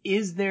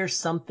 is there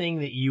something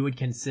that you would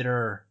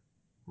consider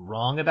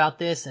wrong about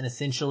this? And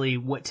essentially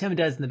what Tim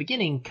does in the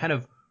beginning, kind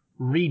of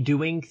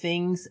redoing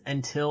things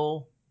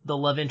until the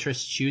love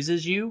interest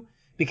chooses you,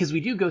 because we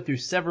do go through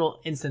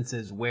several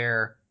instances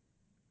where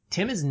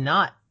Tim is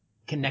not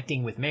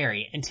connecting with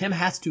Mary and Tim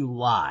has to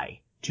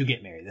lie to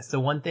get married. That's the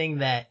one thing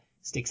that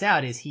sticks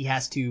out, is he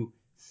has to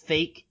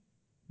fake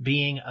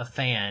being a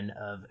fan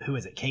of, who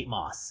is it? Kate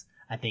Moss,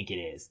 I think it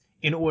is,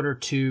 in order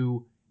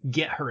to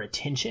get her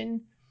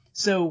attention.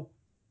 So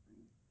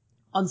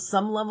on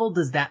some level,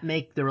 does that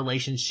make the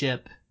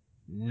relationship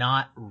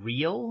not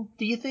real,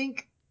 do you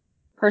think?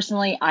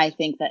 Personally, I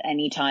think that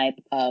any type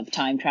of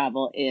time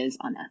travel is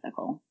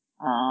unethical.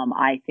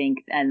 I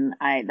think,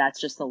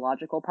 that's just the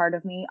logical part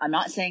of me. I'm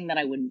not saying that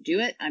I wouldn't do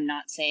it. I'm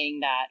not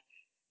saying that,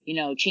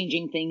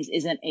 changing things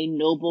isn't a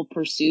noble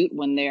pursuit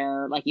when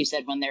they're, like you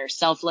said, when they're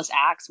selfless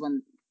acts,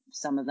 when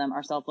some of them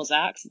are selfless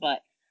acts. But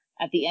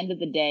at the end of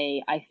the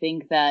day, I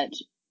think that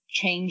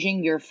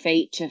changing your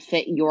fate to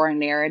fit your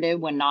narrative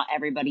when not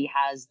everybody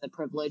has the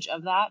privilege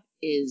of that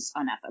is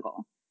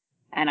unethical.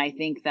 And I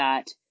think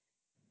that,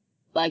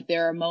 like,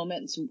 there are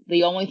moments,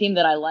 the only thing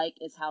that I like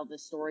is how the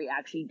story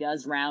actually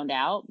does round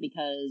out,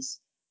 because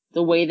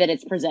the way that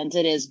it's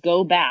presented is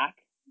go back,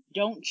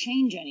 don't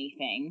change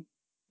anything,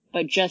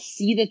 but just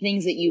see the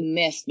things that you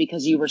missed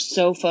because you were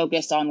so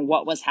focused on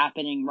what was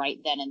happening right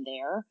then and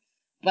there.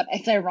 But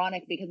it's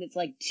ironic because it's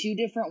like two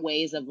different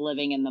ways of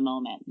living in the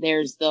moment.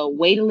 There's the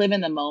way to live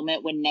in the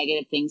moment when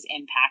negative things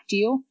impact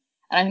you.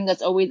 And I think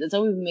that's always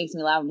what makes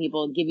me laugh when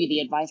people give you the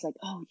advice like,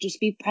 oh, just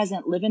be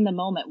present, live in the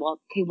moment. Well,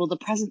 okay, well, the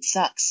present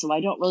sucks, so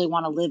I don't really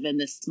want to live in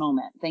this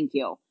moment. Thank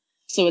you.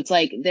 So it's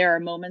like there are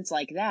moments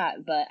like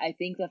that, but I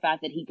think the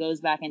fact that he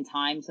goes back in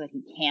time so that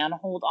he can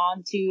hold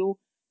on to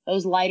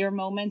those lighter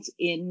moments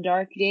in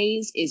dark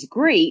days is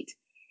great,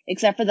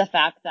 except for the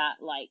fact that,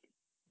 like,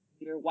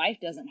 your wife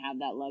doesn't have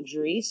that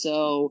luxury.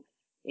 So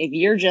if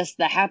you're just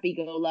the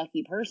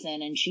happy-go-lucky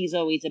person and she's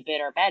always a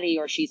bitter Betty,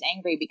 or she's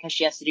angry because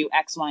she has to do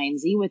X, Y, and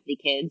Z with the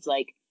kids,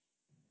 like,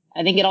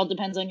 I think it all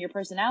depends on your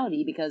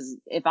personality, because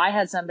if I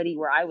had somebody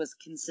where I was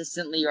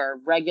consistently or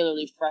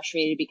regularly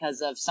frustrated because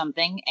of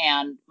something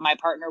and my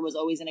partner was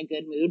always in a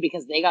good mood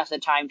because they got to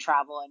time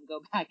travel and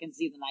go back and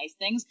see the nice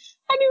things,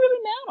 I'd be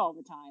really mad all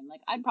the time.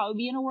 Like, I'd probably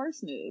be in a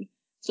worse mood.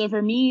 So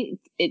for me,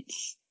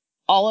 it's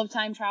all of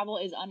time travel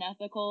is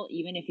unethical,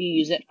 even if you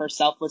use it for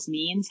selfless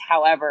means.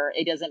 However,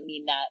 it doesn't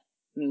mean that,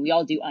 I mean, we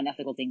all do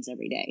unethical things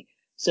every day.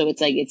 So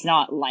it's like, it's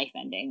not life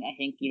ending. I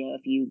think, you know,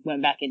 if you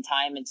went back in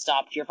time and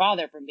stopped your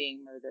father from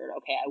being murdered,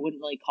 okay, I wouldn't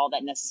really call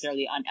that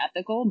necessarily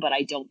unethical, but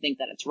I don't think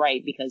that it's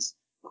right, because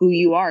who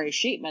you are is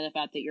shaped by the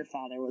fact that your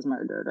father was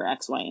murdered, or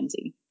X, Y, and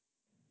Z.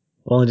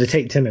 Well, and to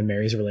take Tim and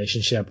Mary's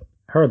relationship,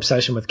 her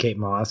obsession with Kate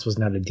Moss was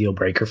not a deal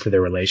breaker for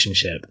their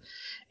relationship.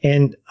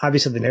 And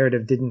obviously the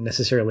narrative didn't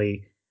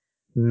necessarily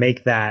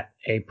make that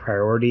a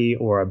priority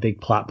or a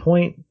big plot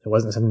point. It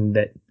wasn't something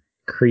that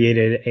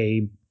created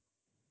a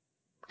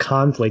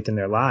conflict in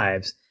their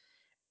lives.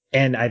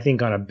 And I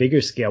think on a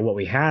bigger scale, what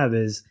we have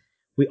is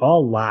we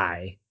all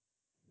lie.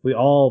 We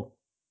all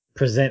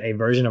present a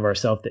version of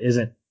ourselves that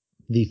isn't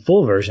the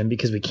full version,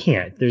 because we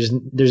can't. There's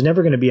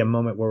never going to be a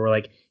moment where we're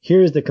like,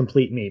 here's the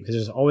complete me, because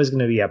there's always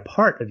going to be a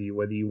part of you,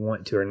 whether you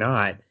want to or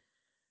not,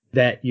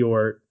 that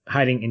you're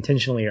hiding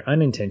intentionally or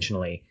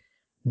unintentionally.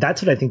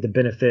 That's what I think the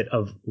benefit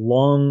of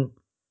long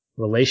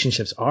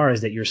relationships are,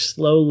 is that you're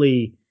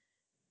slowly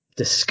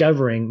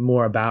discovering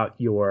more about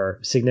your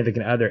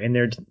significant other, and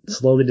they're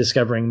slowly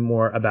discovering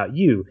more about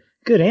you,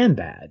 good and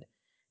bad.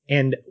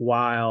 And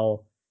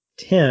while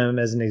Tim,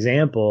 as an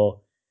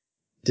example,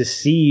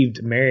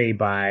 deceived Mary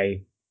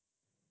by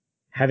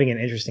having an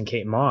interest in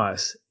Kate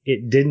Moss,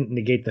 it didn't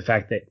negate the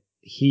fact that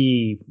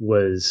he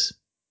was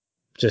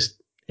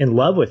just in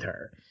love with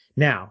her.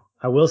 Now,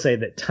 I will say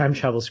that time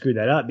travel screwed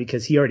that up,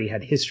 because he already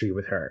had history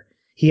with her.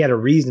 He had a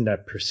reason to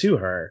pursue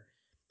her,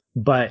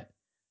 but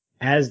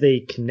as they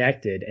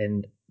connected,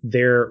 and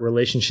their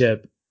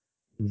relationship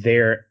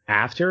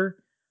thereafter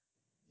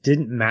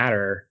didn't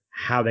matter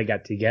how they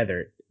got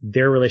together.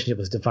 Their relationship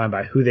was defined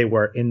by who they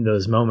were in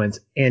those moments,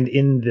 and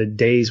in the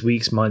days,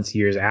 weeks, months,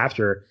 years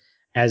after,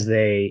 as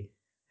they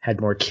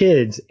had more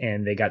kids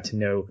and they got to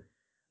know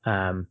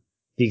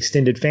the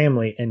extended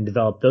family and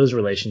develop those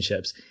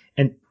relationships.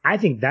 And I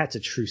think that's a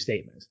true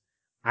statement.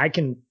 I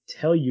can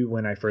tell you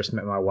when I first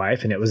met my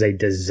wife, and it was a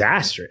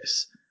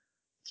disastrous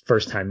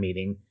first time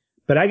meeting,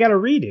 but I got a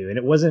redo, and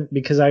it wasn't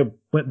because I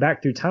went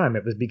back through time.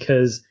 It was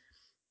because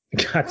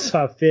God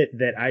saw fit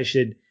that I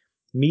should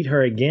meet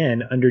her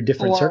again under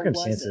different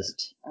circumstances.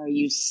 Was it? Are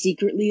you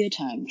secretly a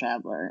time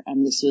traveler,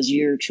 and this was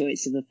your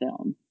choice of a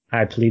film?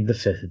 I plead the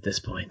fifth at this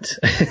point.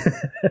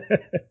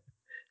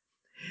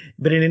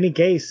 But in any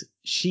case,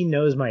 she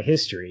knows my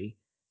history.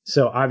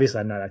 So obviously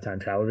I'm not a time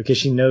traveler, because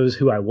she knows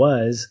who I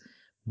was,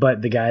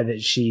 but the guy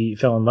that she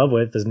fell in love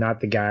with is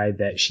not the guy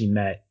that she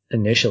met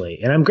initially.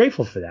 And I'm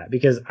grateful for that,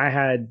 because I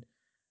had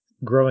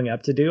growing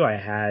up to do. I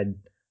had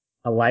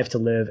a life to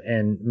live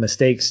and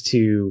mistakes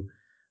to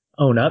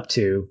own up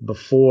to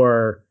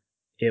before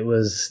it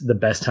was the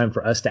best time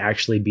for us to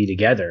actually be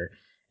together.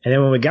 And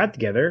then when we got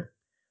together,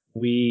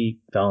 we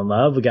fell in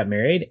love, we got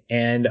married,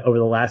 and over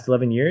the last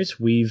 11 years,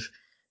 we've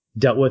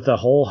dealt with a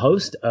whole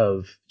host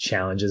of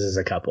challenges as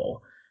a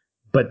couple.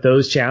 But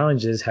those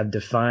challenges have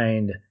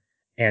defined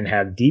and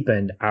have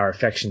deepened our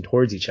affection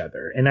towards each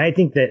other. And I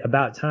think that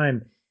About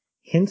Time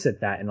hints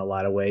at that in a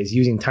lot of ways,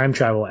 using time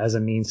travel as a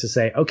means to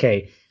say,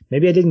 okay,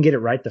 maybe I didn't get it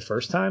right the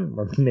first time,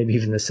 or maybe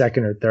even the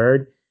second or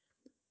third,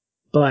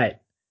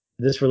 but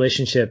this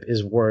relationship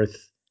is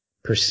worth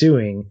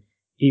pursuing,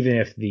 even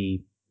if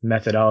the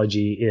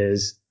methodology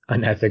is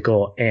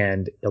unethical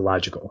and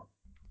illogical.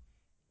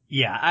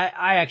 Yeah,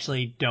 I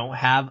actually don't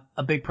have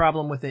a big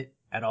problem with it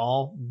at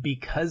all,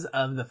 because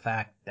of the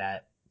fact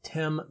that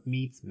Tim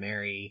meets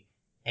Mary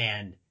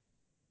and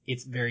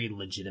it's very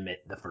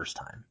legitimate the first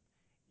time.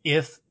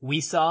 If we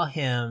saw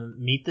him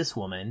meet this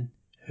woman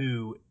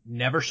who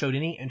never showed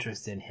any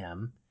interest in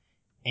him,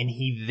 and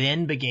he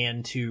then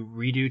began to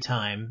redo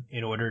time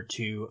in order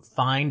to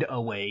find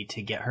a way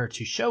to get her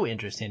to show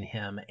interest in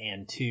him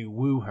and to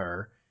woo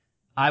her,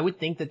 I would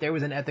think that there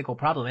was an ethical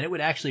problem, and it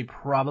would actually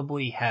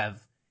probably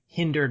have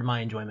hindered my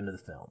enjoyment of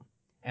the film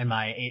and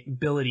my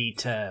ability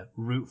to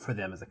root for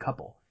them as a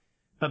couple.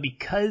 But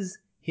because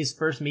his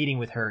first meeting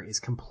with her is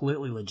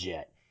completely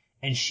legit,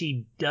 and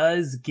she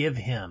does give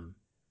him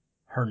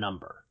her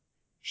number,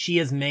 she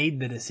has made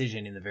the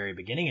decision in the very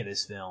beginning of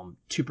this film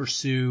to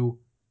pursue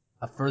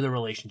a further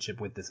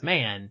relationship with this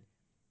man.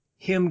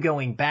 him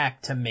going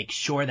back to make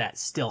sure that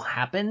still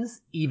happens,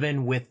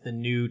 even with the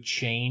new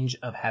change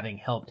of having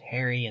helped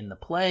Harry in the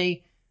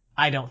play,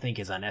 I don't think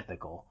is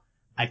unethical.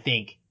 I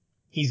think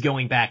he's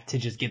going back to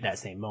just get that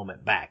same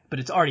moment back, but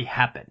it's already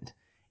happened.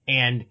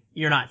 And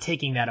you're not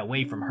taking that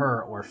away from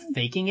her or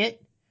faking it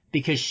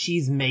because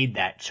she's made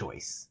that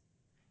choice.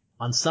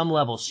 On some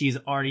level, she's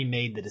already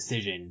made the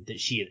decision that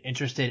she is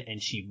interested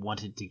and she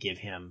wanted to give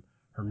him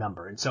her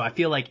number. And so I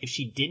feel like if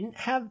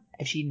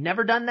she'd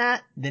never done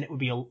that, then it would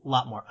be a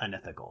lot more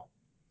unethical.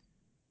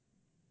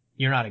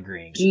 You're not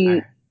agreeing.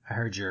 I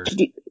heard your...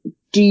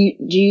 Do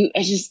you,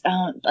 I just,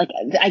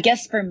 I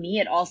guess for me,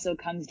 it also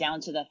comes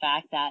down to the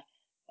fact that,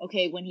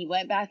 okay, when he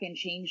went back and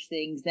changed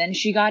things, then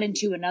she got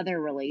into another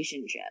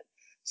relationship.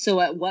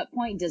 So at what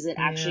point does it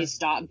actually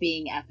stop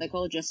being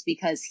ethical just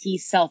because he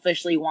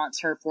selfishly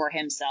wants her for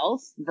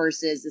himself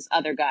versus this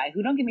other guy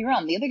who, don't get me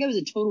wrong, the other guy was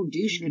a total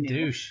douche.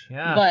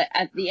 Yeah. But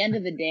at the end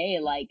of the day,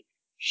 like,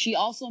 she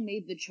also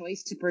made the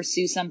choice to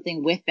pursue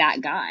something with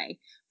that guy.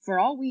 For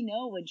all we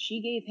know, when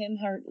she gave him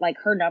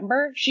her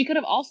number, she could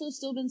have also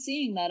still been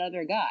seeing that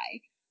other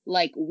guy.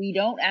 Like, we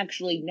don't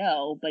actually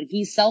know, but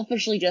he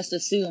selfishly just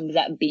assumed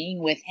that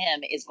being with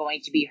him is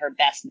going to be her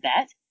best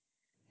bet.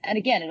 And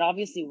again, it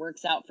obviously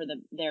works out for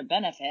their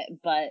benefit,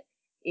 but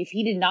if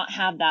he did not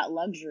have that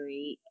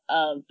luxury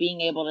of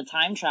being able to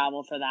time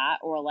travel for that,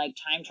 or like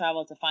time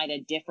travel to find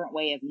a different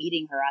way of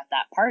meeting her at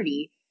that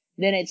party,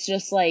 then it's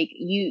just like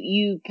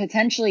you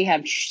potentially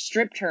have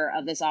stripped her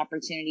of this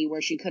opportunity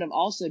where she could have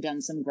also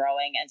done some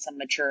growing and some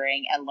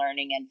maturing and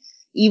learning. And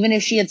even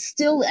if she had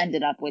still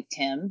ended up with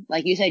Tim,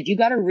 like you said, you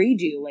got to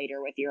redo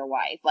later with your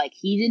wife. Like,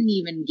 he didn't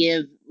even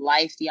give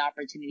life the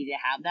opportunity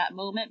to have that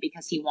moment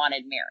because he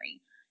wanted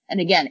Mary. And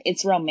again,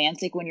 it's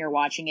romantic when you're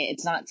watching it.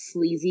 It's not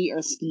sleazy or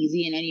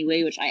skeezy in any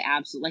way, which I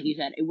absolutely, like you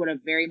said, it would have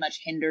very much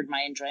hindered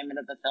my enjoyment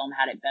of the film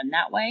had it been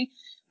that way.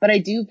 But I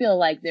do feel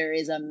like there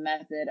is a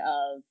method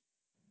of,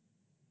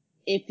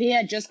 if he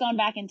had just gone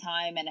back in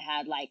time and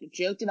had like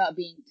joked about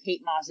being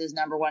Kate Moss's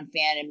 #1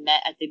 fan and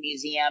met at the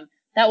museum,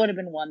 that would have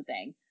been one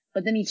thing.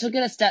 But then he took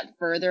it a step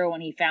further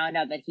when he found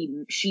out that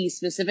she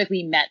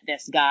specifically met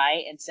this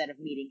guy instead of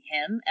meeting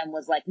him and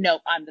was like,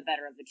 nope, I'm the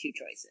better of the two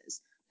choices.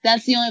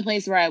 That's the only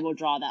place where I will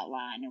draw that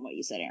line in what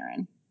you said,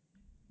 Aaron.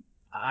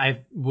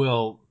 I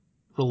will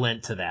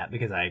relent to that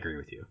because I agree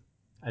with you.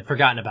 I'd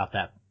forgotten about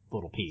that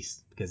little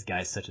piece because the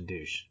guy's such a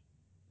douche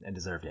and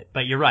deserved it.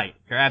 But you're right.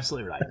 You're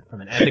absolutely right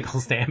from an ethical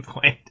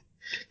standpoint.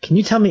 Can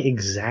you tell me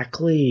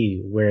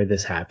exactly where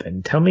this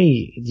happened? Tell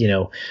me,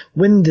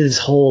 when did this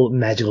whole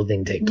magical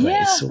thing take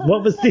place? Yeah.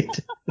 What was the...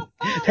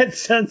 That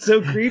sounds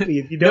so creepy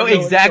if you don't know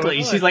exactly.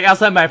 What's going on. She's like,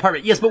 outside my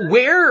apartment. Yes, but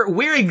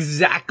where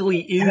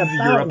exactly is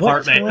your apartment?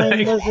 What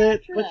time was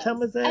it? What time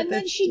was it? And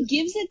then she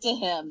gives it to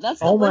him. That's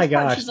the Oh worst my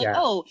part. gosh, She's like,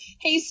 oh,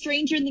 hey,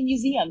 stranger in the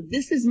museum,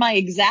 this is my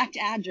exact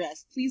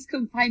address. Please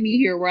come find me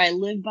here where I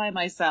live by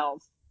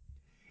myself.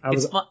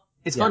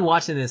 It's fun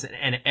watching this,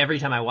 and every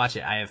time I watch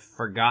it, I have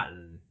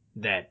forgotten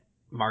that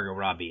Margot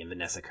Robbie and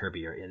Vanessa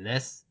Kirby are in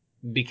this,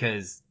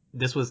 because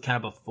this was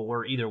kind of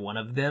before either one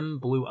of them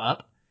blew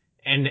up,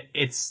 and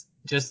it's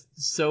just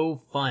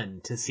so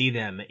fun to see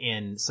them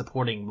in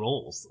supporting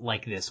roles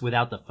like this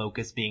without the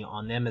focus being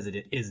on them as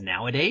it is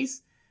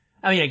nowadays.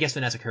 I mean, I guess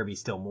Vanessa Kirby's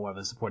still more of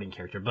a supporting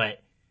character,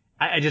 but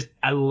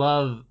I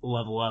love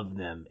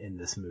them in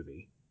this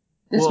movie.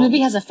 This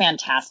movie has a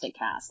fantastic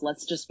cast.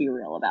 Let's just be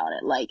real about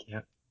it. Like,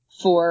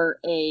 for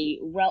I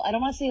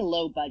don't want to say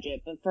low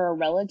budget, but for a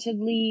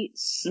relatively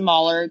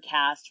smaller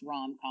cast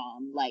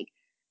rom-com, like,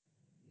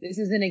 this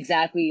isn't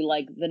exactly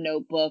like The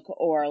Notebook,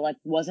 or like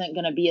wasn't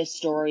going to be a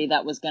story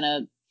that was going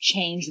to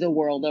change the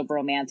world of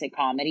romantic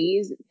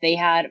comedies. They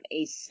had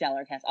a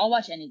stellar cast. I'll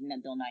watch anything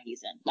that Bill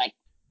Nighy's in, like,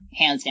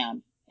 hands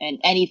down. And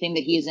anything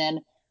that he's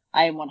in,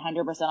 I am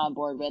 100% on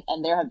board with.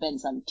 And there have been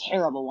some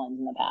terrible ones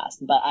in the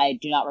past, but I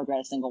do not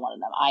regret a single one of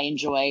them. I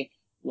enjoy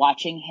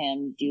watching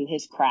him do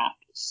his craft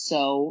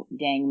so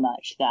dang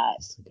much that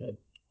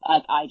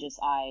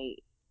I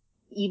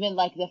even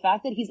like the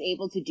fact that he's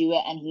able to do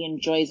it and he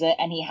enjoys it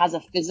and he has a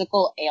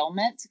physical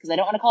ailment, because I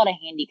don't want to call it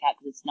a handicap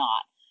because it's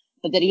not,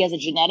 but that he has a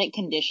genetic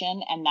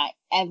condition and that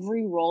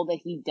every role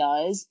that he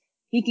does,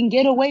 he can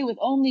get away with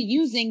only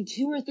using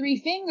 2 or 3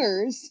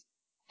 fingers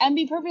and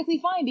be perfectly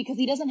fine because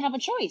he doesn't have a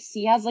choice.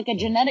 He has like a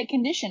genetic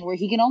condition where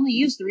he can only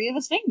use 3 of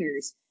his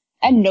fingers,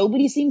 and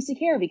nobody seems to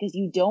care because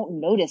you don't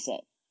notice it.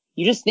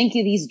 You just think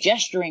that he's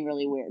gesturing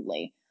really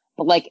weirdly.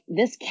 But like,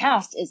 this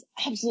cast is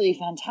absolutely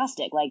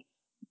fantastic. Like,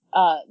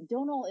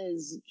 Donal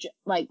is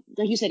like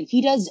you said,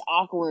 he does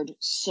awkward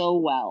so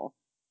well,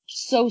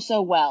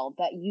 so well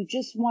that you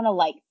just want to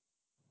like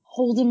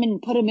hold him and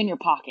put him in your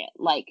pocket.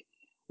 Like,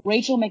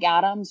 Rachel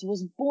McAdams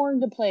was born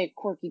to play a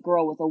quirky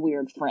girl with a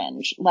weird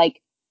fringe. Like,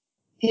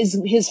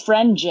 his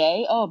friend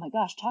Jay, oh my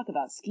gosh, talk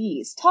about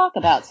skis,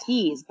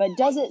 but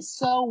does it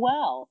so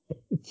well.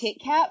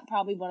 Kit Kat,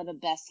 probably one of the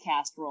best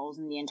cast roles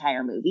in the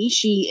entire movie.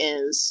 She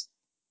is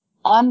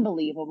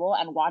unbelievable,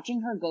 and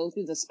watching her go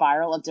through the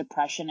spiral of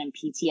depression and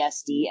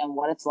PTSD and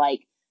what it's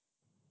like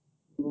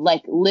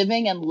like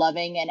living and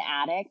loving an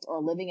addict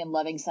or living and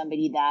loving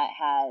somebody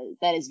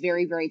that is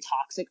very, very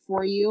toxic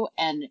for you,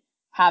 and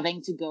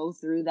having to go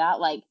through that,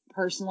 like,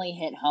 personally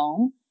hit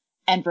home.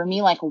 And for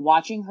me, like,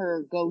 watching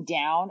her go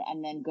down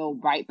and then go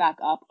right back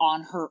up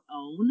on her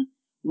own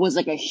was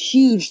like a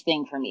huge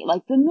thing for me.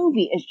 Like, the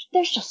movie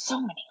there's just so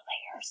many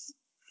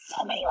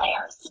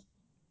layers.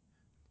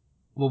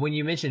 Well, when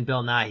you mentioned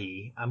Bill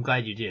Nighy, I'm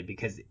glad you did,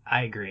 because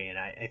I agree, and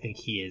I think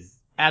he is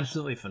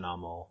absolutely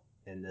phenomenal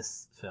in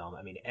this film.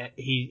 I mean,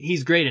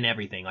 he's great in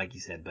everything, like you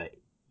said, but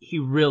he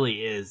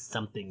really is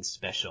something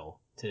special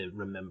to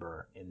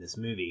remember in this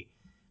movie.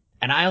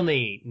 And I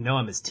only know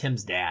him as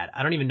Tim's dad.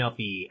 I don't even know if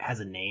he has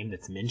a name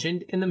that's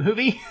mentioned in the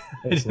movie.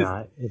 It's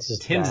not. It's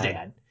just Tim's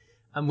dad,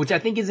 which I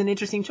think is an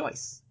interesting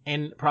choice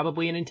and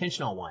probably an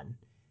intentional one.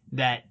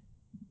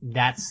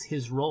 That's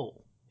his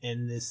role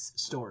in this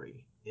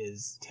story,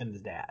 is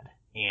Tim's dad,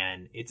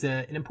 and it's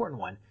an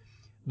important one.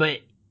 But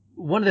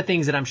one of the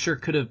things that I'm sure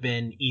could have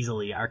been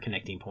easily our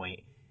connecting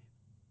point,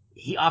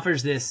 he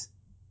offers this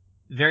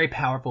very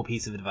powerful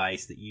piece of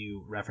advice that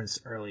you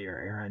referenced earlier,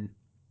 Aaron.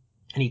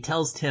 And he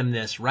tells Tim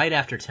this right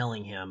after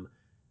telling him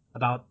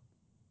about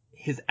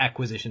his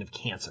acquisition of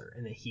cancer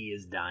and that he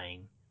is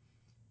dying.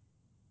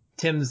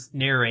 Tim's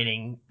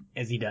narrating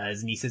as he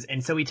does, and he says,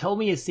 "And so he told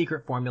me his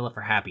secret formula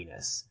for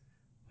happiness.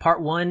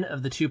 Part 1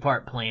 of the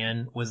 2-part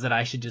plan was that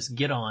I should just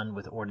get on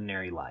with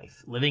ordinary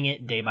life, living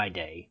it day by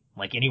day,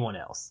 like anyone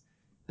else.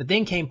 But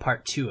then came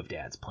part 2 of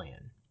Dad's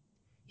plan.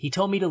 He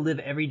told me to live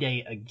every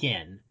day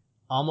again,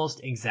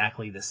 almost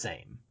exactly the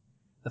same.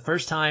 The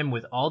first time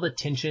with all the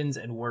tensions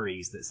and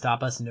worries that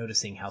stop us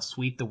noticing how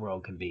sweet the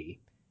world can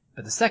be.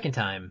 But the second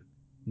time,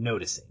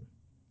 noticing."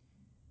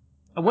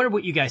 I wonder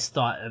what you guys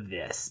thought of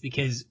this,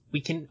 because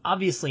we can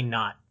obviously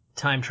not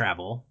time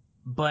travel,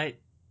 but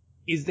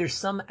is there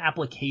some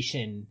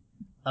application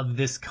of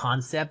this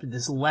concept,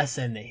 this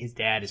lesson that his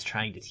dad is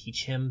trying to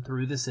teach him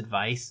through this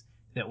advice,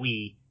 that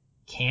we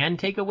can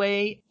take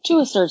away? To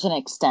a certain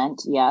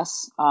extent,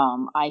 yes.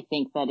 I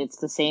think that it's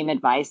the same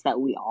advice that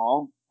we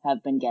all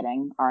have been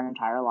getting our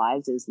entire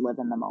lives, is live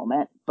in the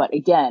moment. But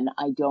again,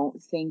 I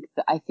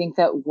think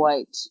that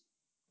what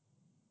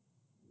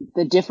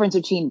the difference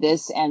between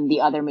this and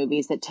the other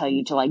movies that tell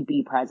you to, like,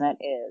 be present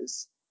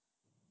is,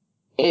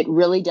 it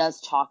really does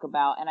talk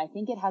about, and I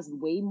think it has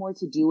way more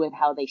to do with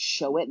how they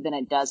show it than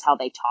it does how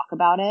they talk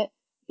about it.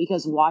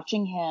 Because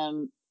watching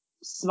him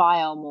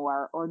smile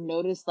more, or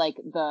notice, like,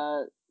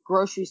 the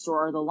grocery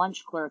store or the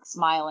lunch clerk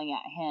smiling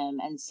at him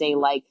and say,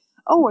 like,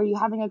 "Oh, are you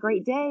having a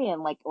great day?"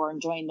 and, like, or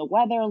enjoying the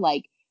weather,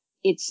 like,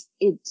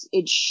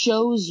 it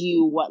shows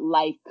you what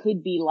life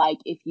could be like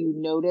if you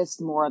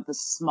noticed more of the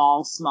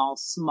small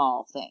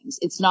things.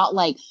 It's not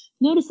like,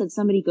 notice that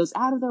somebody goes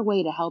out of their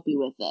way to help you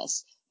with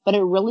this. But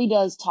it really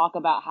does talk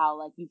about how,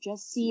 like, you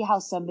just see how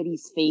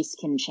somebody's face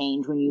can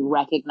change when you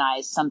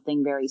recognize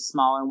something very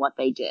small in what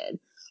they did.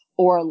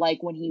 Or,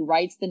 like, when he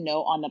writes the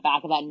note on the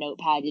back of that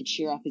notepad to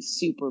cheer up his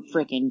super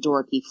freaking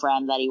dorky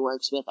friend that he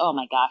works with. Oh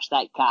my gosh,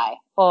 that guy.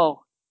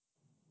 Oh,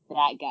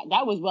 that guy.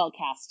 That was well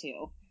cast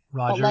too.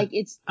 Roger. But, like,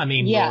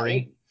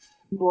 Rory.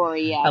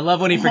 Rory, yeah. I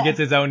love when he forgets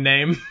his own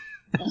name.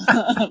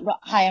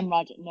 Hi, I'm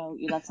Roger. No,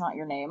 that's not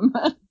your name.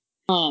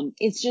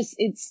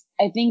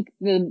 I think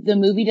the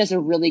movie does a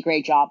really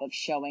great job of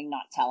showing,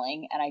 not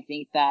telling. And I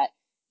think that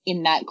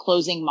in that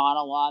closing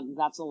monologue,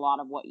 that's a lot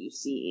of what you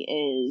see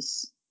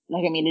is,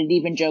 like, I mean, it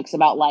even jokes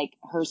about, like,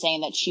 her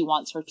saying that she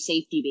wants her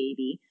safety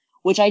baby,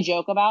 which I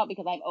joke about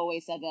because I've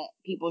always said that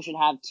people should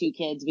have 2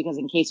 kids because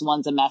in case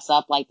one's a mess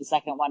up, like, the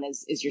second one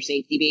is your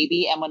safety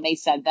baby. And when they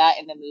said that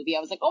in the movie, I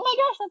was like, oh my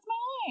gosh, that's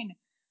my line.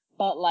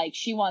 But, like,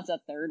 she wants a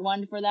 3rd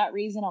one for that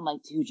reason. I'm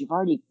like, dude, you've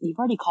already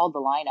called the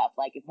lineup.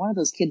 Like, if one of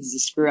those kids is a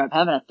screw up,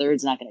 having a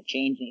 3rd's not going to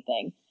change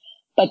anything.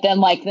 But then,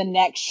 like, the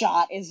next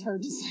shot is her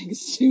just, like,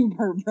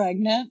 super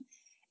pregnant.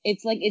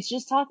 It's like, it's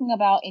just talking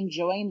about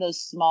enjoying those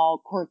small,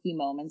 quirky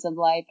moments of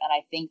life. And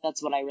I think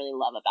that's what I really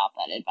love about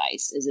that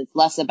advice, is it's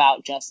less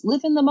about just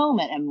live in the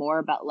moment and more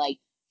about, like,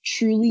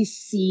 truly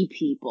see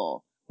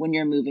people when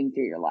you're moving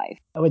through your life.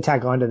 I would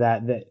tack on to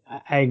that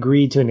I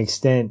agree to an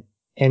extent,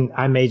 and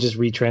I may just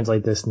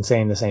retranslate this and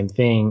saying the same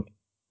thing.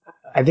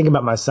 I think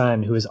about my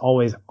son, who is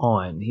always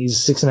on.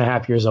 He's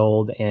 6.5 years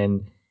old,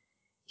 and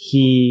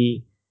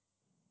he,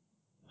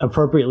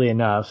 appropriately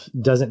enough,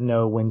 doesn't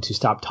know when to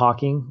stop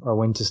talking or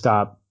when to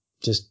stop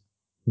just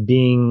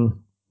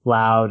being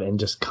loud and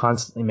just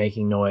constantly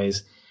making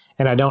noise.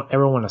 And I don't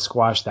ever want to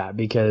squash that,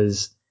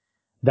 because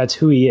that's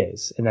who he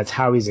is and that's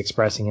how he's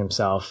expressing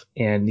himself.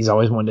 And he's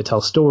always wanting to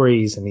tell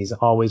stories, and he's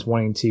always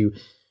wanting to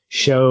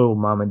show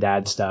mom and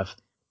dad stuff.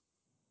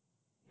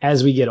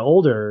 As we get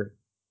older,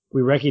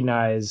 we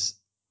recognize,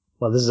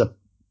 well, this is a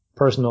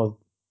personal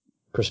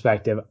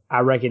perspective.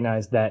 I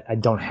recognize that I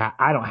don't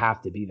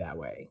have to be that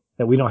way,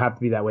 that we don't have to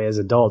be that way as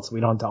adults.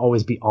 We don't have to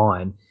always be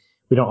on.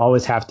 We don't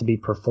always have to be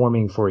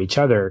performing for each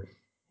other.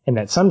 And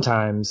that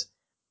sometimes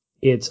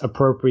it's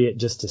appropriate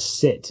just to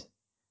sit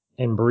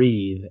and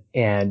breathe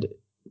and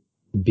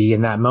be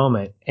in that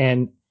moment.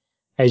 And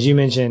as you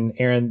mentioned,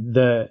 Aaron,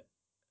 the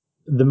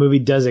the movie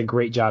does a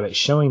great job at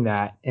showing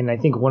that. And I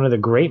think one of the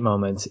great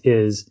moments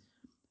is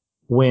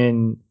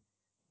when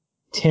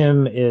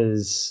Tim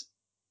is,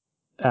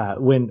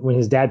 when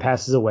his dad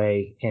passes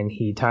away and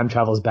he time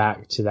travels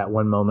back to that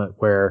one moment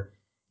where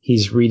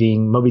he's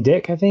reading Moby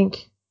Dick, I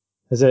think.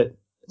 It's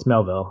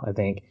Melville, I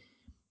think.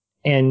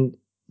 And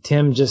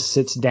Tim just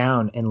sits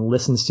down and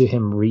listens to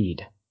him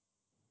read.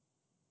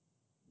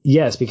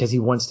 Yes, because he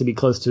wants to be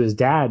close to his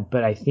dad,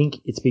 but I think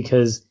it's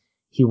because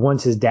he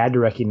wants his dad to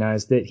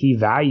recognize that he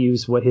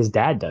values what his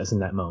dad does in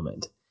that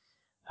moment.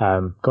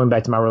 Going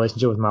back to my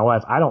relationship with my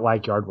wife, I don't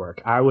like yard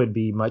work. I would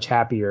be much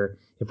happier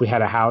if we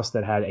had a house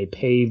that had a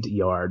paved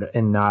yard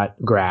and not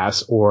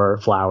grass or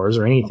flowers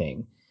or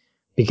anything,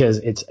 because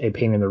it's a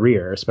pain in the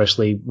rear,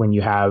 especially when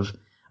you have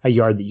a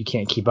yard that you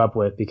can't keep up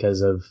with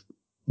because of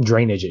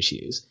drainage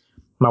issues.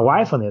 My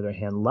wife, on the other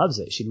hand, loves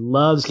it. She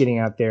loves getting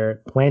out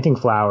there, planting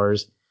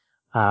flowers,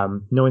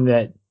 knowing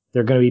that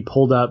they're going to be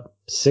pulled up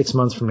 6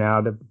 months from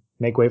now to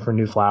make way for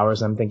new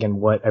flowers. I'm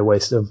thinking, what a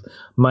waste of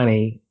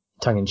money,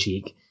 tongue in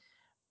cheek.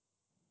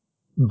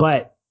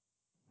 But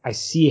I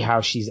see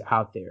how she's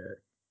out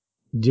there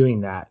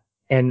doing that.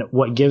 And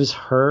what gives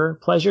her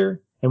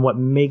pleasure and what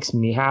makes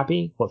me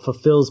happy, what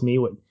fulfills me,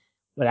 what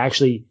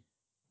actually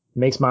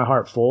makes my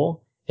heart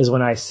full is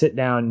when I sit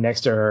down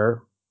next to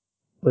her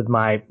with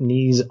my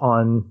knees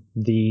on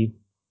the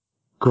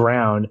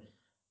ground,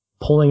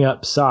 pulling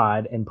up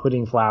sod and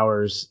putting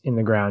flowers in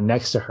the ground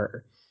next to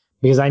her,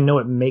 because I know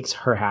it makes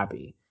her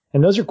happy.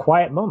 And those are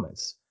quiet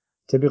moments.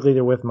 Typically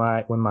they're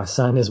when my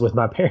son is with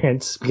my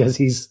parents, because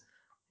he's,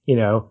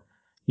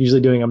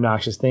 usually doing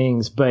obnoxious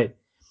things. But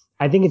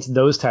I think it's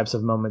those types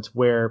of moments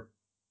where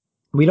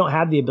we don't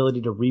have the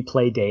ability to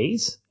replay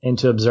days and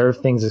to observe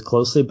things as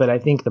closely. But I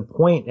think the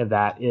point of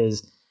that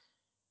is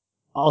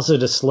also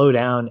to slow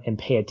down and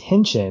pay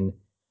attention,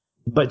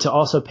 but to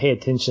also pay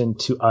attention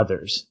to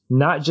others,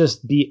 not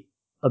just be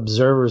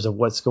observers of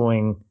what's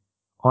going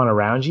on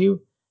around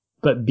you,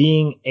 but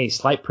being a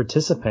slight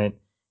participant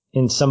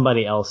in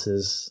somebody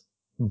else's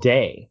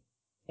day.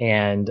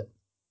 And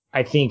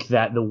I think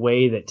that the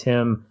way that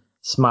Tim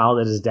smiled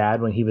at his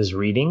dad when he was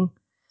reading,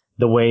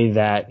 the way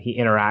that he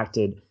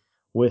interacted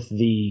with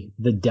the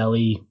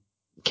deli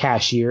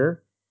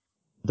cashier,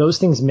 those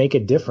things make a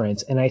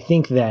difference. And I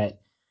think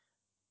that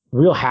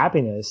real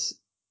happiness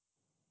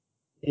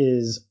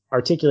is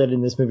articulated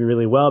in this movie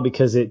really well,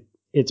 because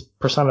it's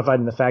personified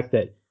in the fact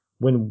that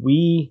when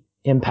we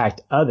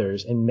impact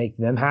others and make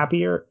them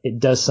happier, it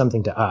does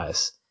something to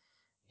us.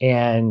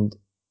 And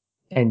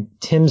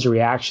Tim's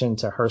reaction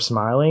to her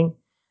smiling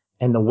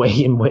and the way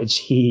in which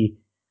he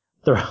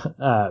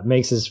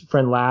makes his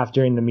friend laugh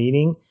during the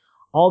meeting,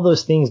 all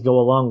those things go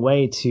a long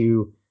way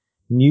to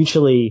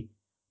mutually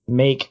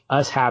make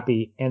us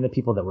happy and the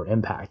people that we're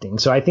impacting.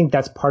 So I think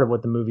that's part of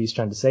what the movie is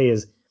trying to say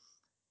is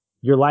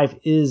your life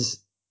is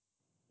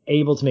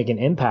able to make an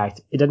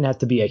impact. It doesn't have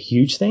to be a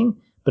huge thing,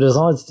 but as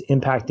long as it's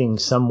impacting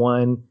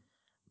someone,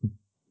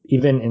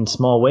 even in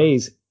small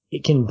ways,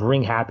 it can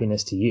bring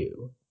happiness to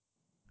you.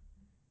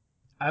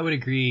 I would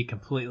agree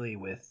completely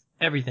with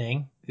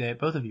everything that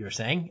both of you are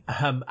saying.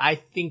 I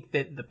think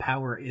that the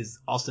power is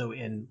also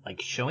in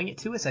showing it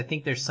to us. I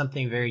think there's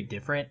something very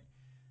different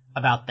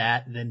about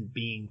that than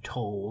being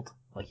told,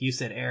 like you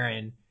said,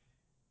 Aaron,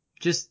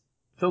 just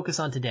focus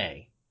on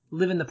today,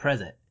 live in the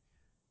present.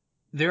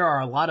 There are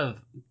a lot of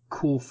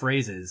cool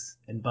phrases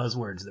and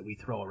buzzwords that we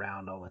throw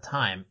around all the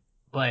time,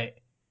 but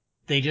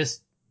they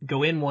just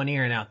go in one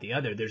ear and out the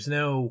other. There's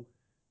no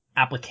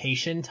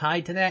application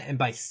tied to that. And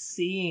by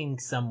seeing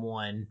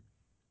someone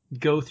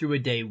go through a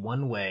day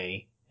one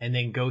way and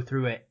then go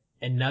through it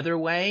another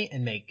way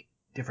and make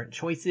different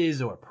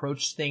choices or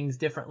approach things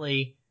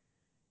differently,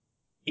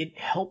 it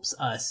helps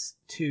us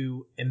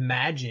to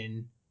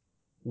imagine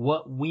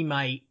what we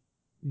might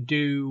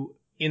do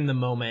in the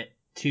moment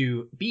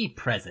to be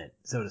present,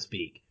 so to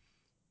speak.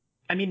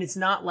 I mean, it's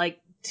not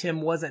like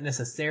Tim wasn't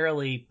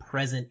necessarily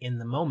present in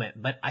the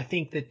moment, but I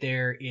think that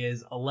there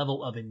is a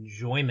level of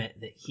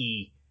enjoyment that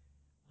he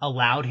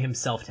allowed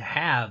himself to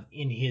have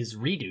in his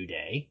redo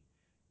day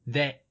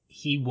that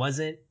he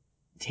wasn't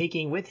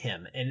taking with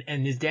him.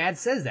 And his dad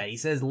says that. He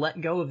says, let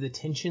go of the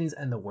tensions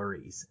and the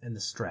worries and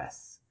the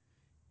stress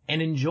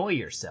and enjoy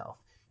yourself.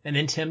 And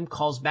then Tim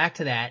calls back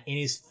to that in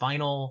his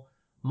final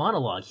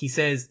monologue. He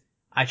says,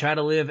 I try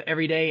to live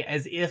every day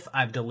as if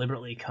I've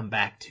deliberately come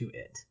back to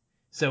it.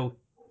 So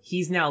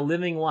he's now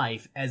living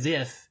life as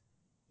if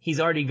he's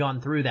already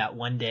gone through that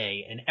one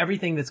day and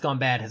everything that's gone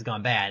bad has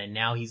gone bad. And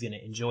now he's going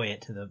to enjoy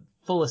it to the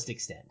fullest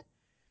extent.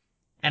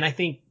 And I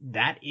think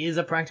that is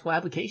a practical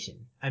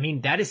application. I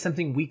mean, that is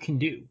something we can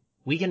do.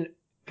 We can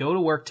go to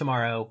work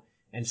tomorrow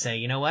and say,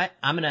 you know what?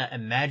 I'm going to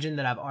imagine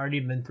that I've already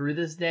been through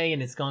this day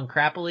and it's gone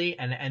crappily.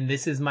 And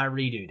this is my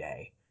redo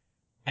day.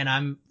 And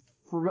I'm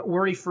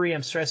worry free.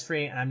 I'm stress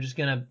free. And I'm just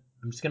going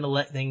to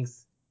let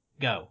things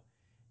go.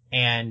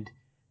 And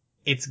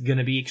it's going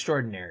to be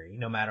extraordinary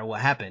no matter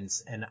what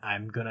happens. And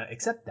I'm going to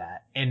accept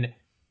that. And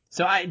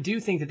so I do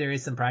think that there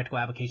is some practical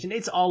application.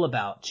 It's all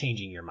about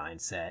changing your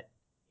mindset.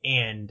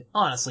 And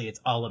honestly, it's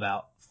all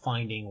about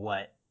finding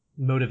what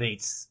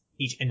motivates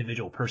each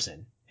individual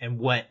person. And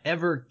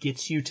whatever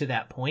gets you to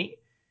that point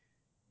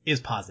is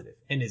positive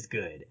and is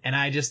good. And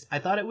I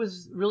thought it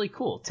was really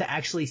cool to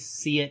actually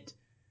see it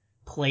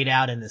played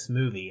out in this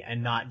movie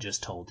and not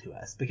just told to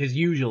us, because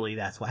usually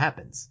that's what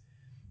happens.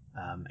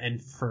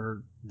 And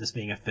for this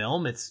being a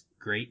film, it's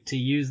great to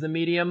use the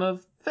medium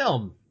of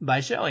film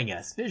by showing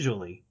us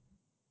visually.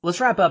 Let's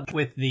wrap up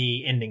with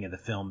the ending of the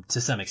film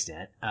to some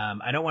extent.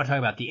 I don't want to talk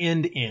about the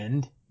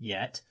end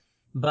yet,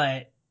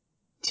 but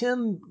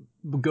Tim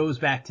goes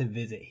back to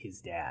visit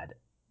his dad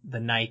the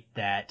night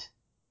that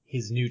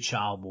his new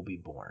child will be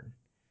born.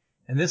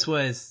 And this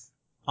was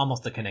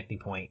almost a connecting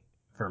point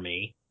for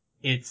me.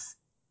 It's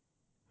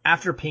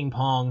after Ping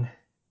Pong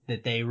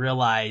that they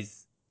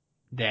realize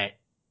that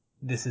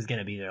this is going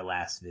to be their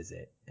last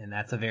visit. And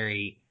that's a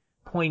very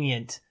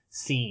poignant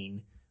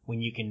scene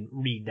when you can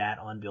read that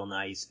on Bill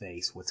Nighy's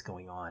face, what's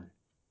going on.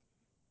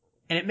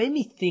 And it made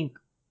me think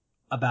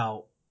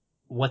about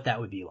what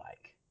that would be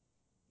like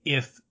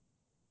if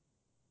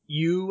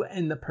you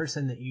and the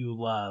person that you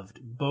loved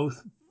both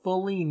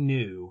fully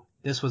knew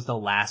this was the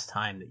last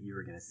time that you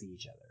were going to see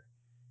each other.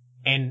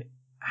 And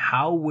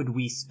how would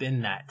we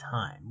spend that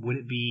time? Would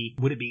it be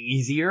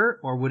easier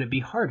or would it be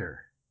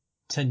harder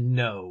to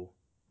know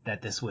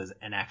that this was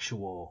an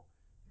actual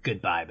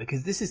goodbye?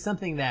 Because this is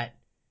something that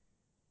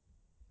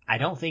I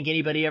don't think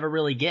anybody ever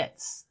really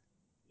gets,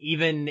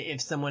 even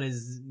if someone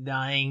is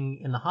dying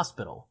in the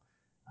hospital.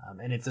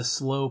 And it's a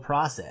slow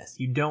process.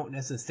 You don't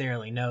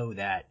necessarily know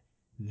that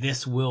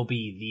this will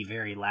be the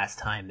very last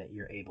time that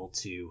you're able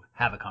to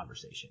have a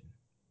conversation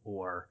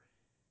or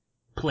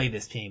play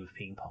this game of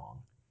ping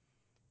pong.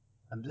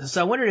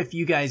 So I wondered if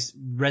you guys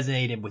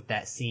resonated with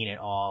that scene at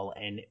all,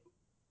 and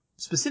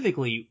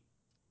specifically,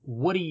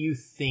 what do you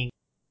think?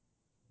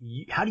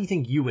 How do you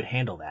think you would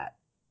handle that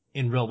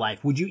in real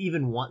life? Would you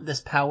even want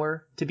this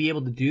power to be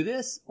able to do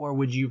this, or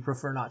would you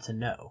prefer not to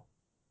know?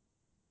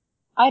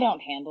 I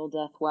don't handle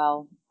death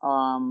well.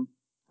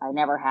 I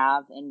never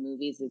have in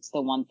movies. It's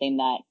the one thing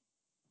that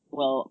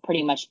will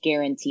pretty much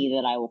guarantee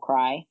that I will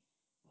cry.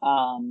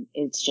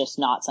 It's just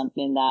not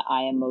something that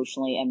I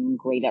emotionally am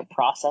great at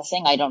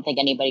processing. I don't think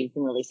anybody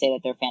can really say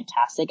that they're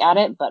fantastic at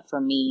it, but for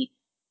me,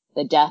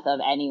 the death of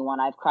anyone,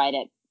 I've cried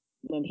at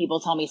when people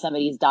tell me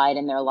somebody's died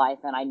in their life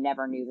and I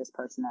never knew this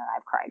person and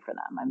I've cried for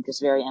them. I'm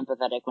just very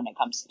empathetic when it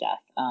comes to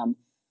death.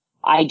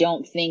 I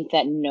don't think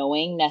that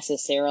knowing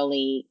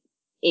necessarily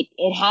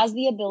it has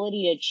the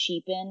ability to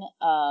cheapen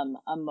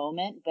a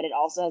moment, but it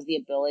also has the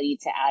ability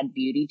to add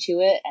beauty to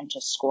it and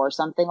to score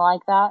something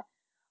like that.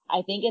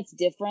 I think it's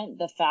different,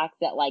 the fact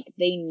that like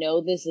they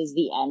know this is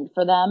the end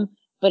for them,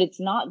 but it's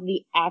not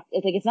the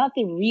it's not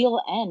the real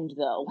end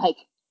though. Like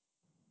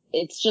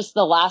it's just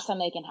the last time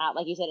they can have,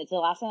 like you said, it's the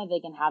last time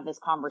they can have this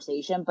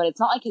conversation, but it's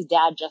not like his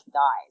dad just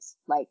dies.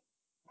 Like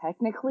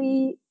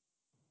technically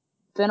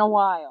it's been a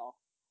while,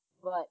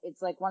 but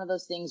it's like one of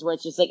those things where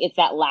it's just like, it's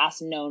that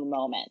last known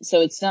moment.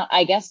 So it's not,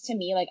 I guess to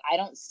me, like I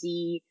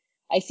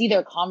see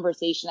their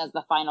conversation as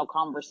the final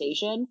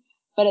conversation.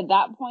 But at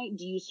that point,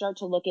 do you start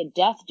to look at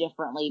death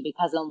differently?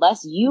 Because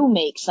unless you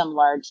make some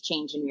large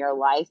change in your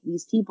life,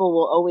 these people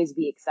will always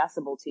be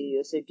accessible to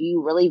you. So do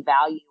you really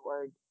value,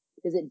 or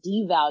does it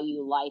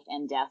devalue life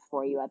and death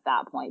for you at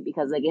that point?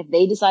 Because like if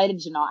they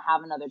decided to not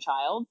have another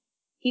child,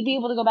 he'd be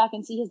able to go back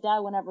and see his dad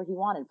whenever he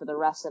wanted for the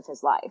rest of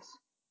his life.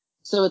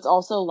 So it's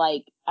also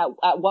like,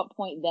 at what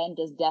point then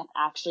does death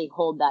actually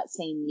hold that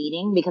same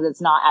meaning? Because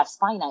it's not as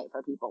finite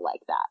for people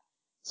like that.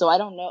 So I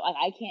don't know, like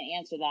I can't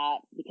answer that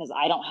because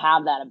I don't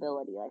have that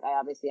ability. Like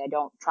I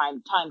don't try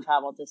and time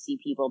travel to see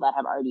people that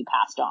have already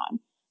passed on.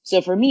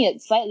 So for me,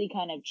 it slightly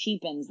kind of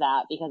cheapens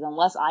that, because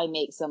unless I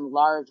make some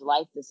large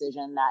life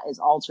decision that is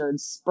altered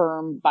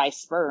sperm by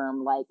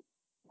sperm, like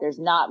there's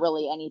not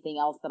really anything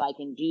else that I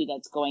can do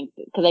that's going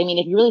to, because I mean,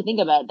 if you really think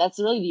about it, that's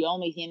really the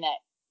only thing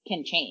that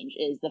can change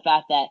is the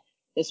fact that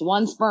this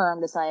one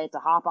sperm decided to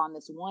hop on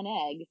this one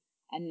egg.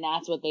 And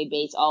that's what they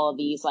base all of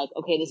these, like,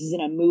 okay, this is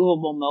an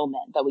immovable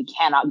moment that we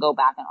cannot go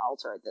back and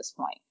alter at this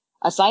point.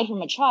 Aside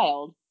from a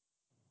child,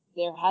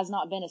 there has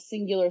not been a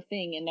singular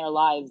thing in their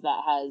lives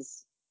that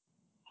has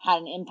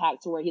had an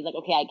impact to where he's like,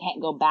 okay, I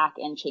can't go back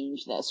and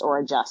change this or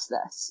adjust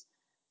this.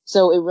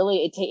 So it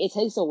really, it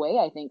takes away,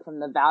 I think, from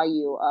the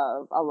value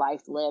of a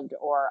life lived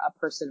or a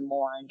person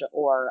mourned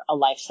or a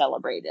life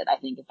celebrated, I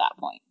think, at that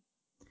point.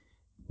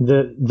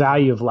 The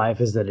value of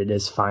life is that it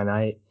is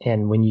finite.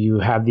 And when you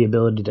have the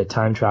ability to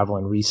time travel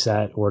and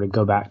reset, or to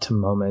go back to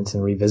moments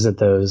and revisit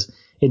those,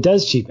 it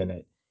does cheapen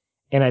it.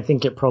 And I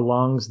think it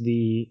prolongs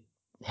the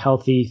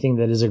healthy thing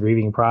that is a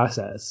grieving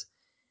process.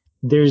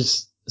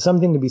 There's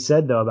something to be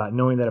said, though, about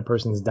knowing that a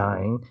person's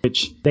dying,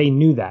 which they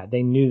knew that.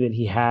 They knew that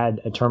he had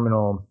a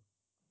terminal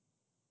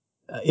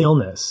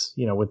illness,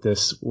 with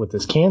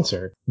this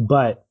cancer.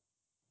 But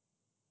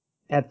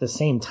at the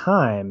same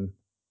time,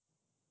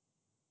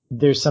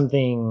 there's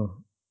something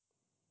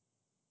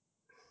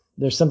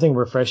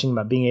refreshing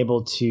about being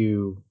able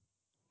to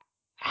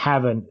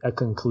have a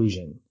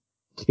conclusion,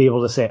 to be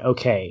able to say,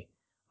 okay,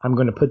 I'm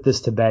going to put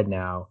this to bed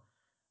now.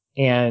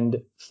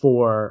 And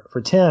for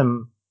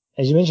Tim,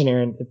 as you mentioned,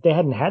 Aaron, if they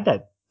hadn't had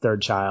that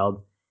third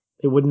child,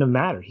 it wouldn't have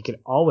mattered. He could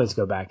always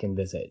go back and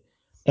visit.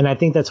 And I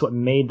think that's what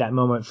made that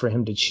moment for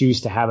him to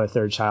choose to have a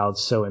third child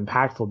so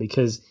impactful,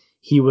 because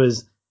he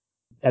was,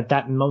 at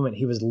that moment,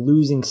 he was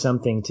losing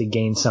something to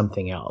gain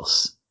something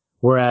else.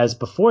 Whereas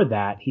before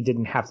that, he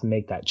didn't have to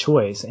make that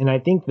choice. And I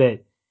think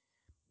that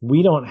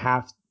we're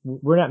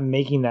not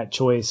making that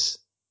choice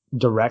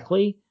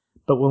directly,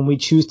 but when we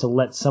choose to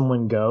let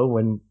someone go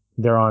when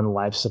they're on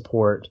life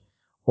support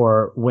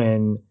or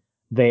when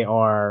they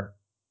are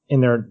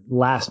in their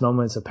last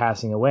moments of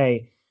passing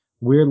away,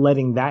 we're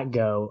letting that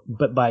go.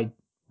 But by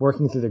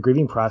working through the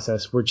grieving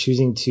process, we're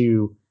choosing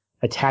to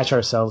attach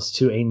ourselves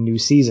to a new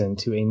season,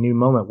 to a new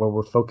moment where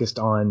we're focused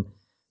on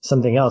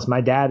something else.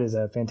 My dad is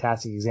a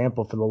fantastic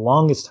example. For the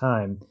longest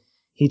time,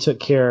 he took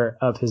care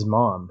of his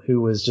mom,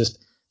 who was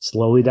just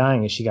slowly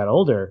dying as she got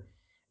older.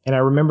 And I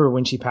remember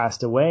when she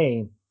passed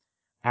away,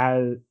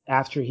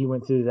 after he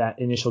went through that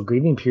initial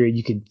grieving period,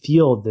 you could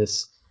feel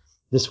this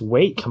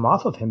weight come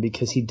off of him,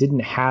 because he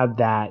didn't have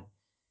that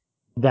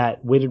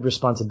weighted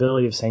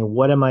responsibility of saying,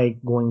 what am I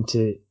going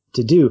to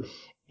do?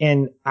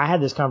 And I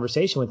had this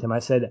conversation with him. I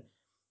said,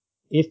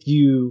 as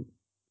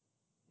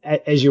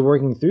you're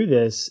working through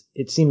this,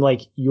 it seemed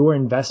like your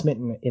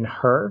investment in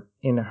her,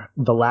 in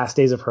the last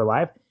days of her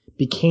life,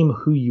 became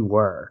who you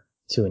were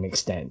to an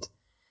extent.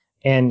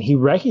 And he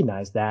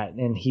recognized that,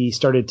 and he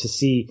started to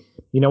see,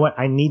 you know what,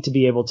 I need to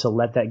be able to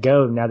let that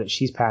go now that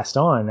she's passed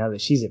on, now that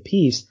she's at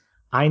peace.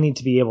 I need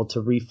to be able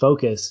to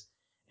refocus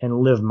and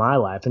live my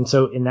life. And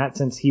so in that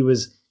sense, he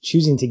was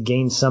choosing to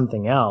gain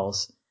something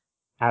else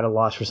at a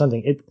loss for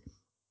something.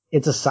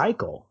 It's a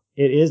cycle.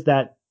 It is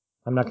that,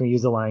 I'm not going to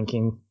use the Lion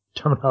King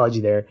terminology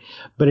there,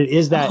 but it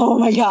is that. Oh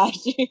my gosh.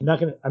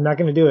 I'm not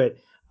going to do it.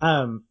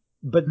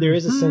 But there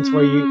is a sense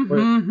where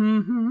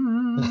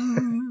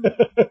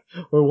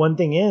where one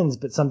thing ends,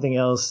 but something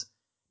else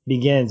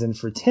begins. And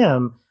for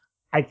Tim,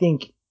 I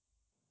think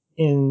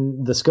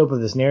in the scope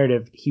of this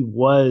narrative, he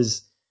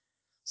was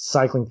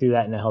cycling through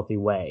that in a healthy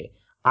way.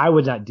 I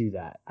would not do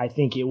that. I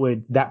think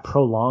that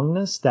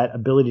prolongedness, that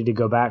ability to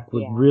go back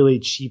would really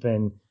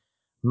cheapen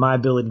my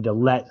ability to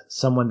let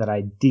someone that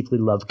I deeply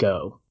love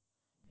go.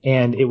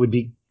 And it would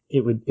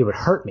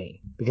hurt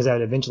me, because I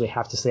would eventually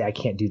have to say, I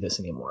can't do this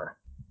anymore.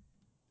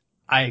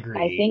 I agree.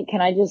 I think,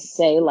 can I just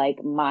say, like,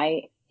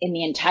 in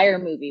the entire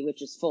movie,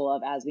 which is full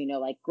of, as we know,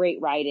 like,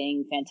 great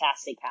writing,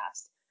 fantastic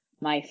cast,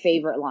 my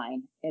favorite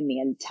line in the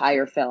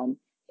entire film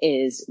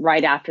is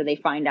right after they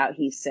find out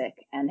he's sick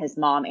and his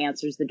mom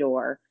answers the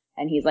door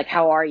and he's like,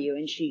 how are you?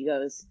 And she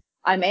goes,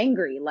 I'm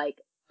angry.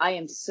 Like, I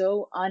am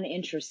so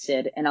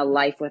uninterested in a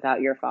life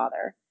without your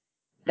father.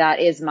 That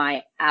is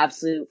my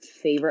absolute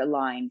favorite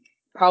line,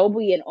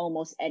 probably in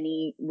almost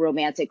any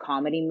romantic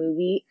comedy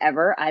movie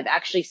ever. I've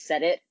actually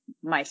said it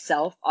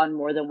myself on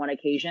more than one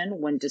occasion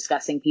when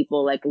discussing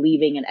people like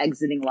leaving and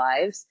exiting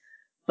lives,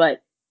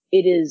 but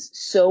it is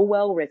so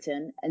well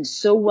written and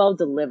so well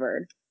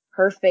delivered.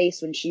 Her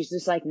face when she's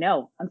just like,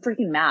 no, I'm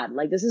freaking mad.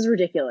 Like, this is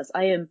ridiculous.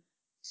 I am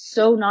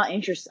so not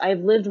interested. I have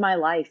lived my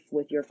life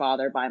with your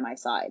father by my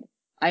side.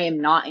 I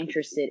am not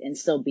interested in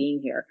still being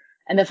here.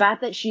 And the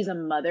fact that she's a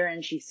mother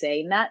and she's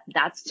saying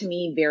that's to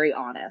me very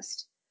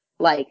honest.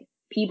 Like,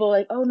 people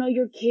like, oh no,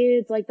 your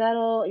kids, like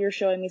you're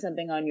showing me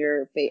something on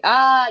your face.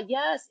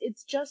 Yes,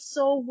 it's just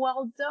so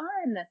well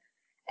done.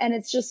 And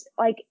it's just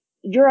like,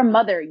 you're a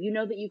mother, you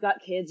know that you've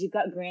got kids, you've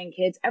got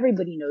grandkids,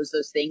 everybody knows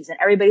those things. And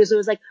everybody's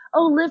always like,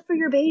 oh, live for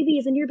your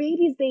babies and your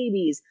babies'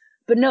 babies.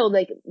 But no,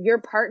 like, your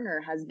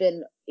partner has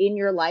been in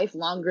your life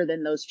longer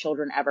than those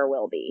children ever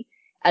will be.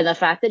 And the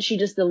fact that she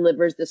just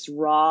delivers this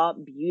raw,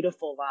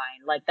 beautiful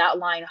line, like, that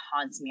line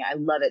haunts me. I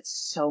love it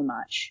so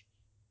much.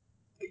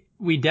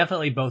 We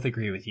definitely both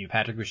agree with you.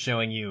 Patrick was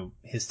showing you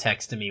his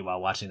text to me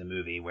while watching the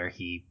movie where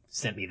he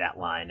sent me that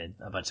line and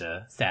a bunch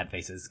of sad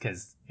faces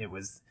because it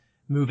was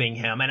moving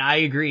him. And I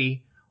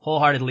agree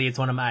wholeheartedly. It's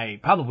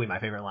probably my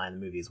favorite line in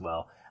the movie as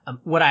well.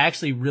 What I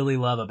actually really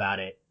love about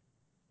it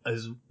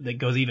that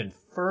goes even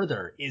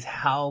further is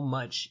how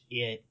much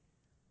it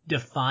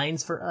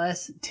defines for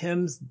us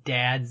Tim's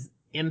dad's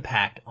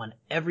impact on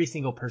every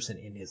single person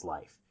in his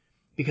life.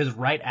 Because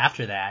right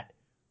after that,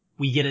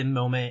 we get a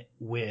moment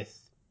with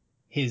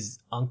his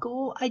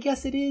uncle, I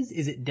guess it is.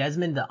 Is it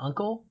Desmond the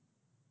uncle?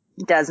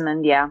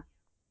 Desmond, yeah.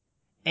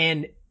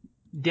 And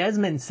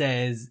Desmond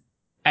says,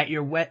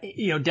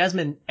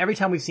 Desmond, every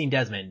time we've seen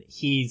Desmond,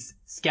 he's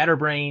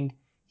scatterbrained.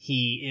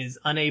 He is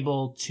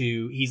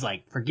he's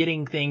like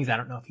forgetting things. I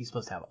don't know if he's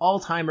supposed to have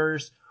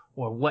Alzheimer's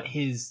or what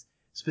his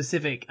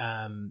specific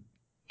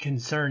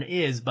concern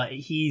is, but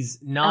he's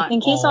not. I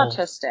think he's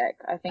autistic.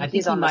 I think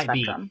he's on the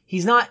spectrum.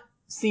 He's not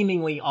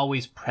seemingly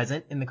always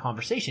present in the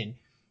conversation,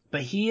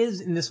 but he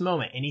is in this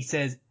moment. And he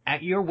says,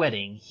 at your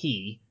wedding,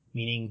 he,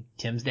 meaning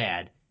Tim's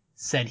dad,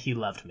 said he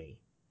loved me.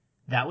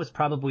 That was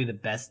probably the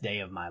best day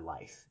of my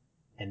life.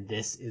 And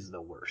this is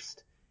the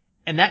worst.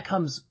 And that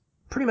comes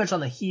pretty much on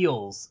the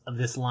heels of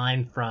this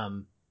line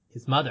from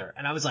his mother.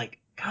 And I was like,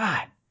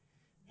 God,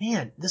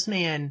 man, this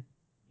man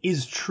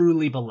is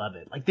truly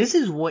beloved. Like, this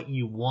is what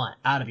you want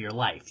out of your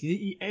life.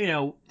 You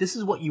know, this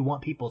is what you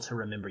want people to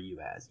remember you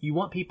as. You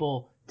want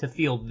people to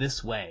feel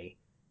this way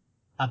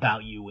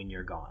about you when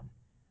you're gone.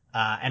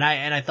 And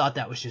I thought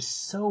that was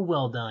just so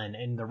well done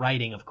in the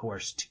writing, of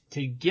course,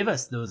 to give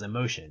us those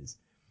emotions.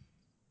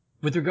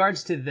 With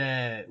regards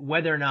to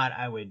whether or not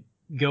I would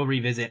go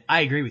revisit,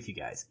 I agree with you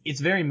guys.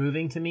 It's very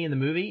moving to me in the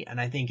movie, and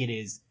I think it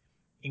is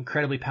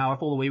incredibly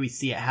powerful the way we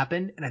see it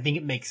happen, and I think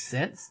it makes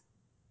sense.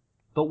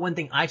 But one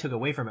thing I took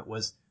away from it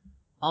was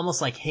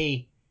almost like,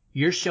 hey,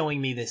 you're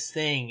showing me this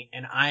thing,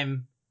 and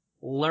I'm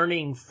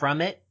learning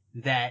from it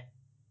that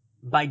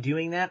by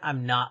doing that,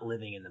 I'm not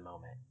living in the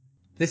moment.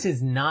 This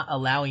is not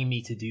allowing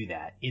me to do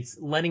that. It's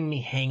letting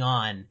me hang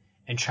on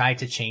and try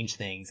to change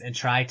things and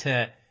try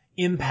to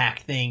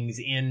impact things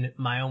in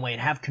my own way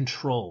and have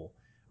control,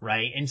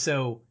 right? And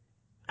so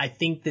I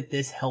think that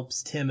this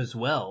helps Tim as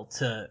well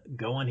to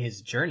go on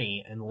his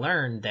journey and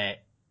learn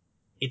that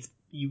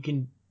you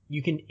can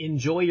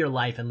enjoy your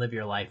life and live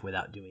your life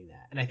without doing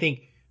that. And I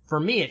think for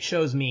me, it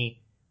shows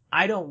me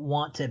I don't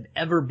want to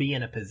ever be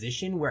in a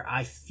position where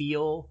I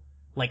feel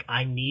like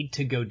I need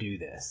to go do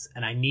this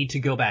and I need to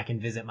go back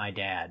and visit my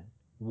dad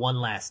one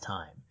last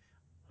time.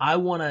 I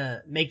want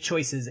to make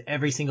choices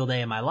every single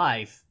day of my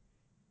life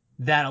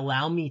that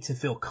allow me to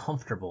feel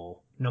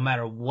comfortable no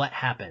matter what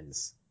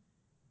happens,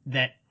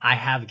 that I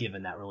have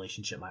given that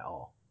relationship my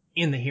all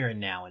in the here and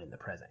now and in the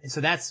present. And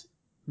so that's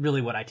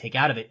really what I take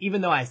out of it,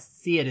 even though I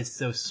see it as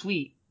so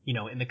sweet, you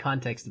know, in the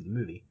context of the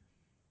movie.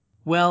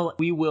 Well,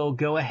 we will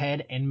go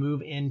ahead and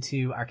move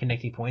into our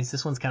connecting points.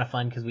 This one's kind of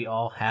fun because we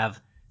all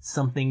have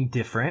something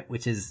different,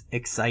 which is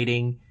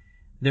exciting.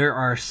 There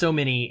are so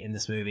many in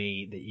this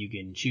movie that you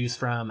can choose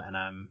from, and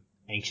I'm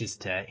anxious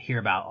to hear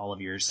about all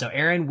of yours. So,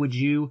 Aaron, would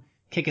you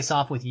kick us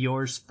off with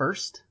yours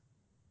first?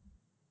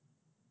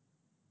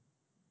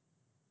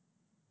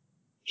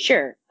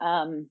 Sure.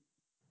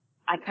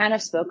 I kind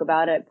of spoke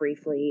about it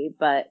briefly,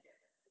 but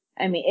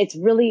I mean,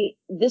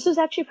 this was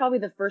actually probably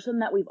the first one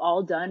that we've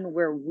all done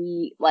where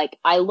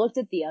I looked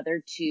at the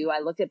other two.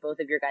 I looked at both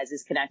of your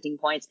guys' connecting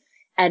points,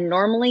 and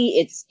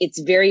normally it's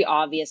very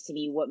obvious to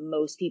me what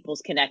most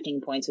people's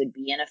connecting points would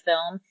be in a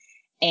film.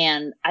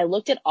 And I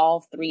looked at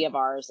all three of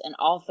ours, and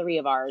all three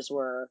of ours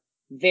were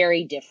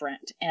very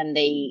different, and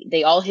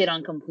they all hit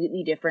on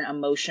completely different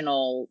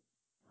emotional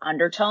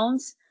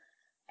undertones.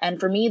 And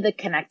for me, the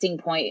connecting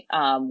point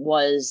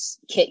was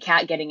Kit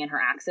Kat getting in her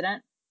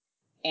accident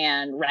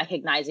and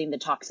recognizing the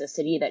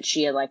toxicity that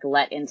she had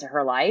let into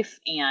her life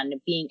and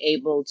being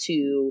able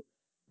to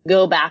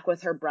go back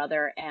with her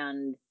brother.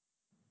 And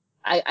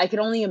I could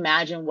only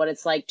imagine what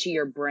it's like to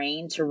your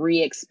brain to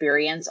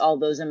re-experience all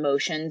those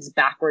emotions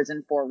backwards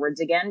and forwards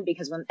again,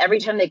 because every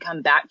time they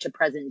come back to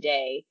present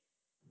day,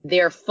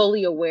 they're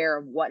fully aware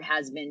of what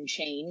has been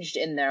changed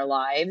in their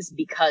lives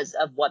because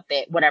of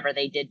whatever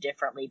they did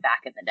differently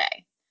back in the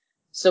day.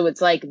 So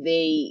it's like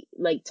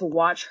to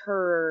watch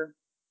her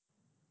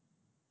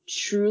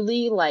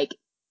truly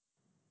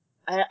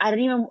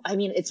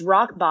it's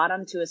rock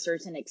bottom to a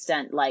certain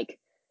extent. Like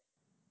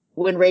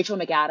when Rachel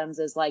McAdams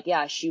is like,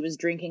 yeah, she was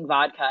drinking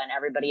vodka and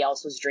everybody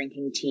else was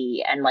drinking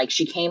tea. And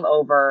she came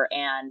over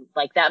and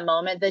that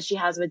moment that she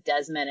has with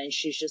Desmond, and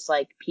she's just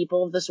like, the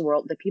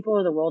people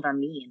of the world are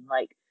mean.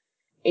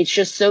 It's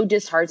just so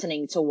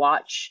disheartening to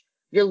watch.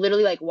 You're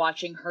literally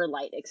watching her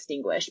light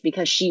extinguish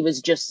because she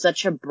was just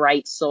such a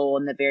bright soul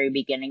in the very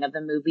beginning of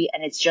the movie.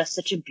 And it's just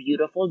such a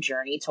beautiful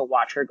journey to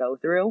watch her go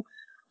through.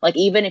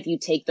 Even if you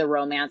take the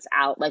romance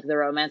out, the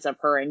romance of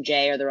her and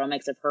Jay, or the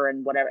romance of her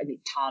and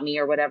Tommy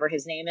or whatever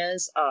his name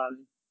is,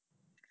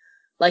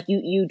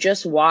 you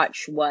just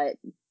watch what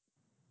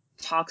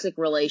toxic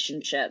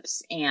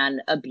relationships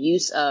and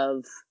abuse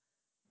of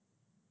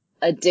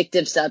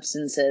addictive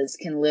substances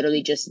can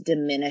literally just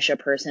diminish a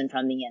person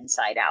from the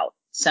inside out.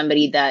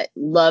 Somebody that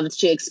loved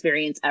to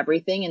experience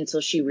everything until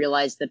she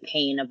realized the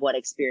pain of what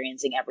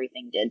experiencing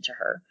everything did to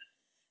her.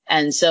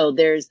 And so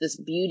there's this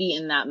beauty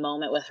in that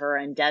moment with her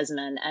and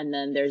Desmond, and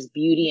then there's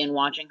beauty in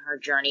watching her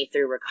journey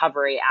through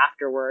recovery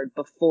afterward,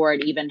 before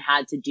it even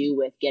had to do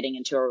with getting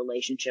into a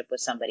relationship with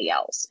somebody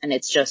else. And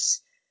it's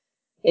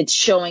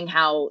showing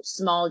how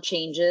small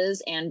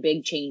changes and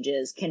big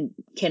changes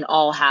can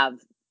all have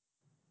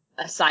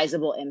a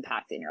sizable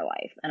impact in your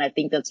life. And I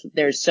think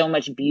there's so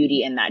much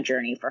beauty in that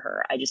journey for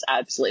her. I just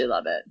absolutely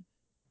love it.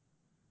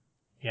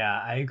 Yeah,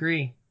 I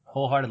agree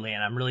wholeheartedly,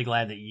 and I'm really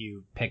glad that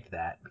you picked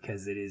that,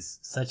 because it is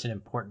such an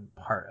important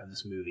part of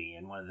this movie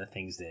and one of the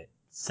things that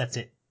sets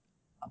it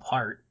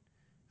apart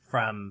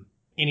from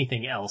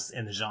anything else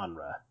in the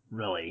genre,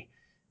 really,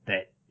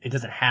 that it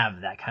doesn't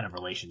have that kind of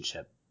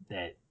relationship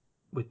that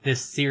with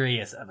this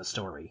serious of a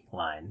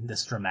storyline,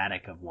 this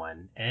dramatic of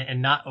one,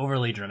 and not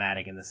overly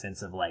dramatic in the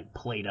sense of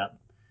played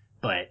up,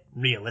 but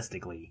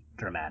realistically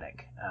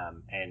dramatic,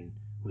 and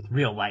with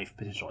real life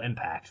potential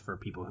impact for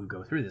people who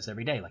go through this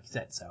every day, like you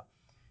said. So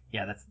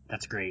yeah,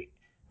 that's great.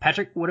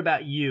 Patrick, what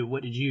about you?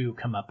 What did you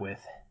come up with?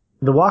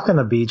 The walk on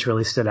the beach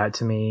really stood out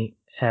to me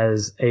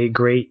as a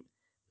great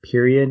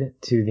period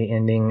to the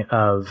ending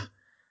of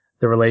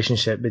the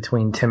relationship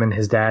between Tim and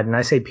his dad. And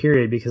I say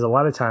period because a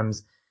lot of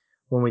times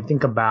when we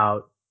think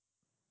about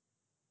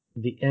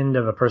the end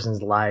of a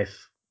person's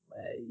life,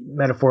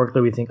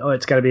 metaphorically, we think, oh,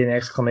 it's got to be an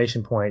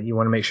exclamation point. You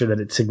want to make sure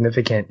that it's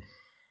significant.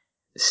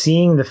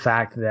 Seeing the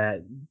fact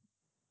that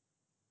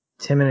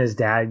Tim and his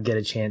dad get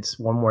a chance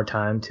one more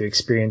time to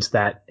experience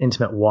that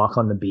intimate walk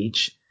on the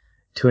beach,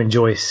 to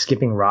enjoy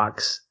skipping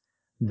rocks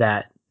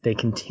that they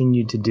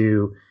continued to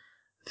do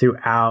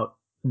throughout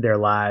their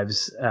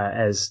lives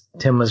as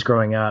Tim was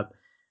growing up,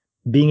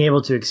 being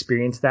able to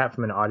experience that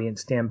from an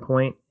audience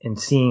standpoint and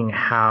seeing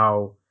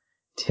how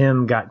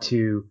Tim got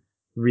to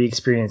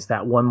re-experience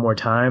that one more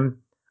time,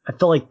 I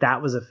felt like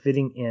that was a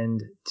fitting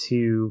end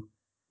to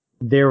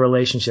their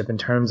relationship in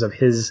terms of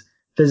his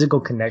physical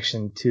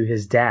connection to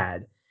his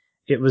dad.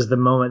 It was the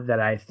moment that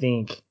I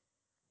think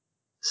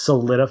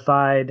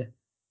solidified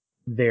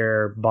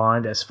their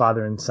bond as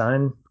father and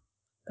son.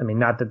 I mean,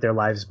 not that their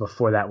lives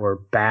before that were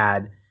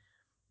bad,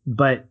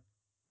 but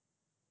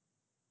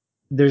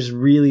there's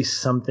really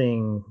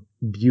something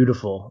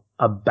beautiful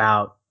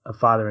about a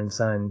father and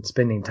son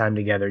spending time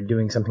together,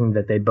 doing something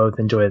that they both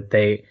enjoy, that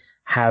they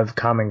have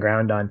common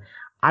ground on.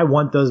 I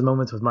want those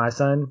moments with my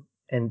son,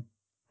 and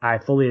I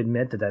fully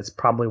admit that that's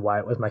probably why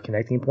it was my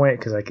connecting point,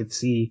 because I could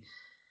see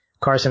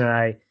Carson and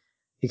I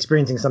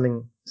experiencing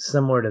something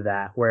similar to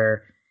that,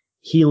 where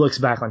he looks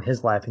back on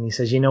his life and he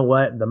says, you know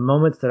what? The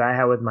moments that I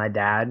had with my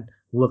dad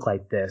look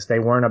like this. They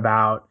weren't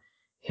about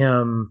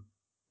him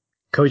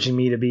coaching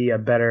me to be a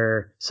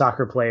better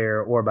soccer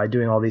player or by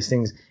doing all these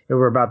things. It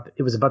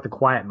was about the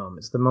quiet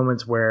moments, the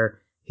moments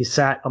where he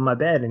sat on my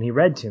bed and he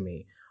read to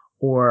me,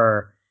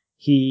 or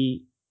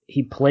he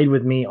played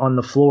with me on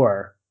the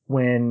floor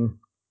when,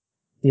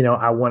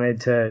 I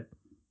wanted to,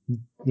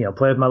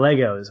 play with my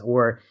Legos,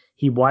 or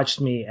he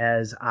watched me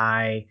as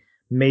I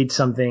made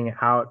something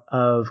out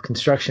of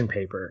construction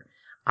paper.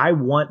 I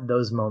want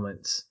those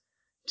moments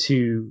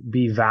to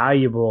be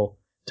valuable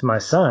to my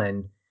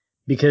son,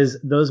 because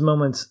those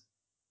moments,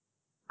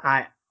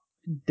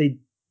 they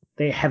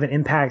have an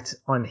impact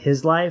on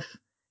his life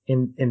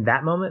in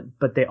that moment,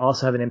 but they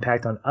also have an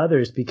impact on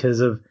others because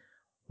of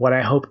what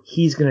I hope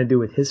he's going to do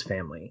with his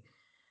family.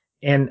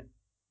 And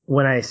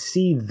when I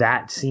see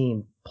that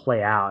scene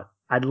play out,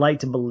 I'd like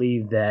to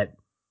believe that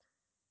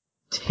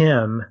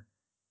Tim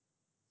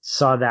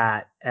saw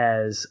that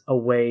as a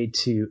way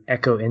to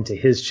echo into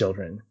his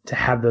children, to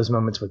have those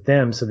moments with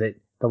them so that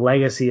the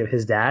legacy of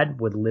his dad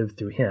would live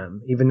through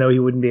him. Even though he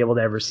wouldn't be able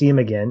to ever see him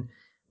again,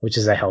 which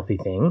is a healthy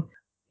thing,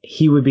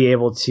 he would be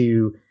able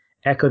to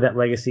echo that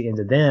legacy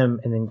into them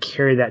and then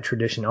carry that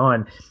tradition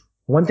on.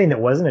 One thing that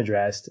wasn't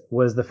addressed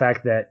was the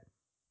fact that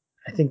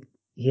I think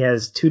he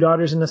has 2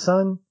 daughters and a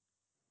son.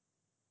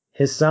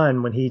 His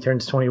son, when he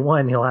turns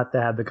 21, he'll have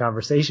to have the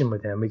conversation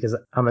with him, because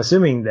I'm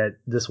assuming that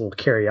this will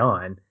carry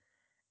on.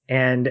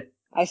 And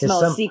I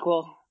smell a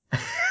sequel.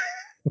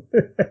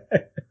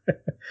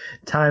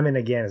 Time and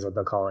again is what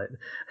they'll call it.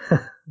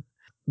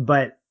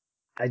 But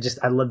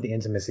I love the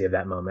intimacy of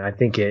that moment. I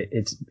think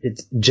it's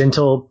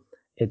gentle.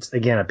 It's,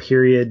 again, a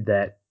period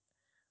that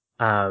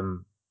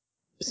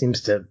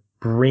seems to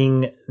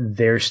bring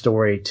their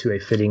story to a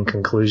fitting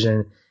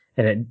conclusion,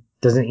 and it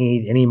doesn't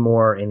need any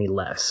more, any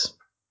less.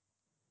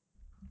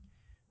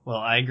 Well,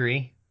 I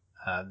agree.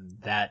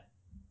 That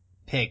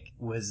pick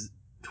was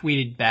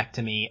tweeted back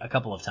to me a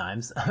couple of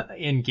times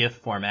in GIF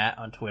format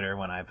on Twitter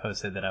when I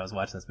posted that I was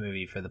watching this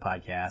movie for the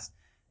podcast.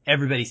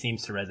 Everybody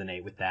seems to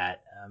resonate with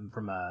that,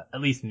 from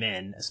at least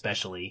men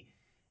especially.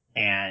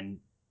 And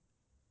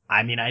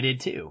I mean, I did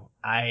too.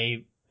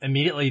 I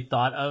immediately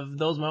thought of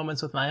those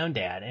moments with my own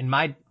dad, and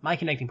my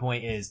connecting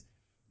point is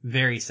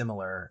very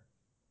similar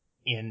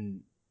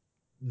in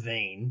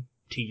vein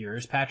to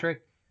yours,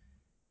 Patrick.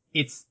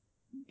 It's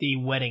the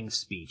wedding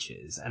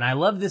speeches. And I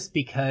love this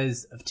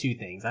because of 2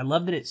 things. I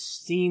love that its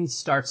scene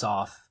starts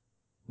off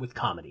with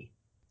comedy,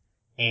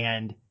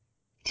 and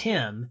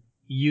Tim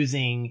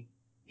using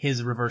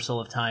his reversal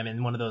of time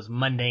in one of those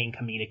mundane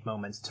comedic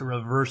moments to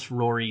reverse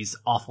Rory's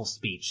awful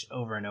speech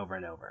over and over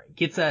and over. It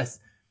gets us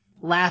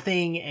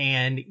laughing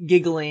and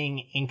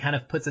giggling and kind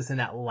of puts us in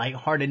that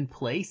lighthearted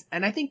place.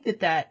 And I think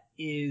that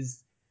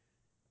is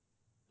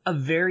a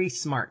very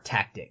smart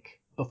tactic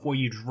before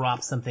you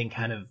drop something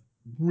kind of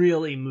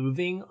really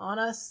moving on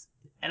us.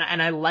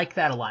 And I like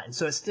that a lot. And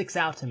so it sticks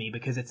out to me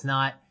because it's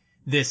not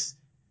this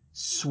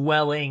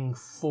swelling,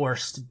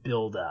 forced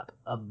buildup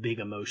of big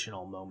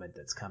emotional moment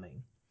that's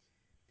coming.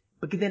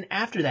 But then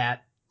after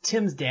that,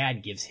 Tim's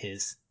dad gives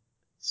his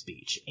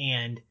speech,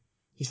 and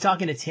he's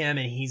talking to Tim,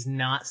 and he's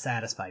not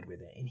satisfied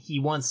with it, and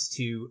he wants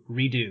to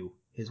redo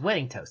his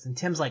wedding toast. And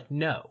Tim's like,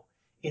 no,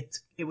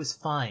 it was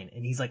fine.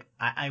 And he's like,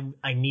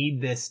 I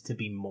need this to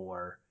be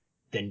more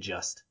than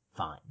just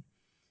fine.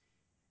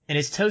 And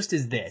his toast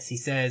is this. He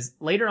says,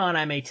 later on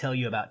I may tell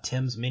you about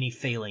Tim's many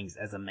failings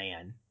as a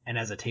man and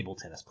as a table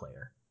tennis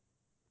player.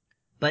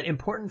 But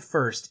important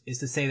first is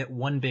to say that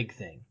one big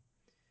thing.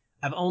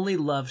 I've only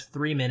loved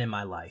 3 men in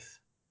my life.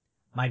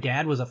 My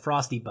dad was a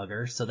frosty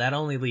bugger, so that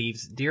only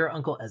leaves dear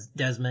Uncle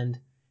Desmond,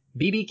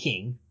 B.B.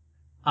 King,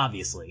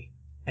 obviously,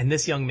 and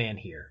this young man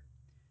here.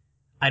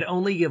 I'd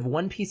only give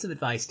one piece of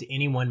advice to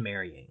anyone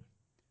marrying.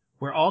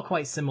 We're all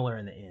quite similar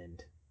in the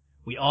end.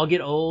 We all get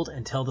old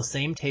and tell the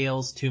same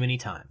tales too many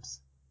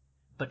times.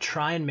 But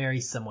try and marry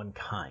someone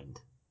kind.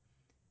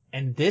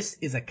 And this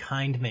is a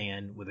kind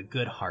man with a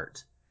good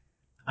heart.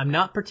 I'm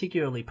not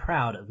particularly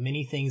proud of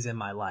many things in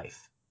my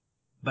life,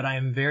 but I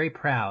am very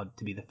proud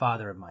to be the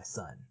father of my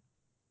son.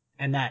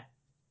 And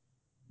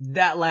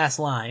that last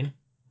line,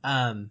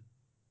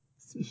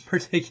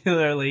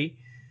 particularly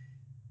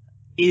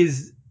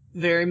is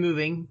very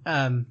moving,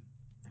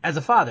 as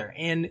a father.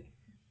 And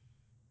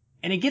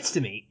it gets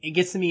to me. It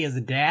gets to me as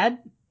a dad,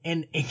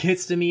 and it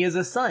gets to me as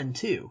a son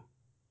too.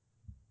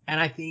 And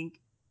I think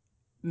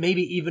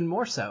maybe even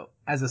more so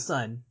as a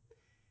son,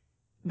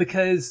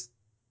 because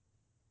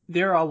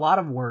there are a lot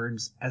of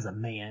words as a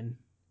man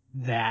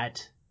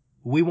that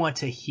we want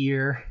to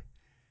hear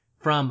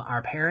from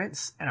our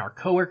parents and our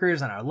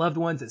coworkers and our loved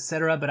ones,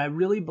 etc. But I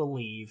really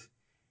believe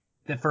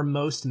that for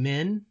most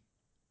men,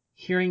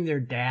 hearing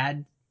their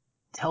dad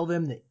tell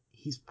them that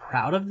he's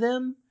proud of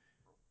them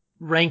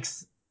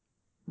ranks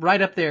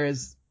right up there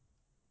as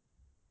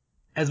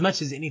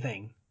much as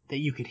anything that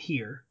you could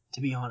hear,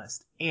 to be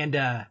honest. And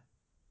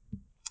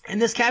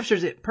this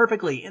captures it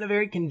perfectly in a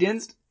very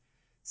condensed,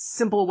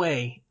 simple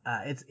way.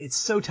 It's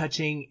so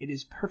touching. It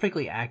is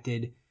perfectly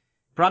acted.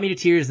 Brought me to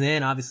tears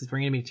then, obviously it's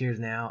bringing me to tears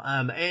now.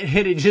 And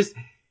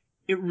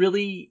it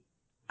really,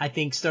 I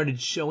think,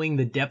 started showing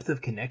the depth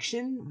of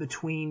connection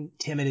between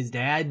Tim and his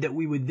dad that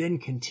we would then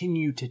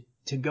continue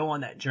to go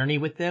on that journey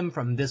with them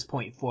from this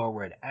point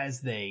forward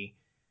as they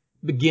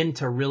begin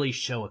to really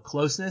show a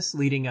closeness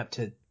leading up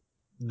to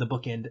the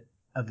bookend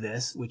of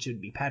this, which would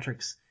be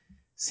Patrick's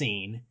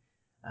scene,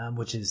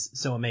 which is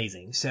so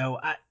amazing. So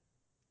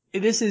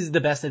this is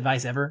the best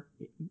advice ever.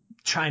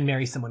 Try and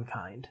marry someone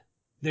kind.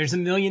 There's a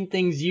million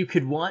things you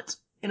could want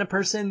in a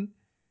person.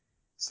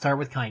 Start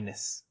with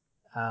kindness,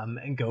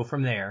 and go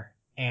from there.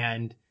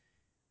 And,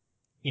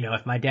 you know,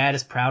 if my dad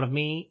is proud of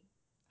me,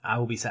 I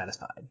will be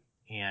satisfied.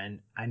 And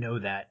I know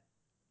that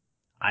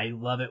I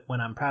love it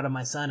when I'm proud of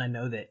my son. I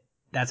know that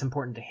that's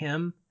important to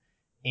him.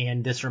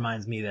 And this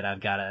reminds me that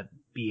I've got to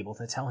be able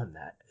to tell him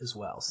that as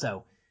well.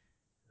 So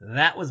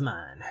that was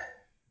mine.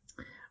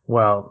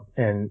 Well,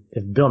 and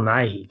if Bill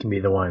Nighy can be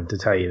the one to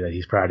tell you that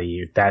he's proud of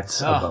you,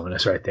 that's a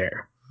bonus right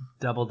there.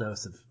 Double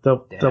dose of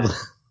double.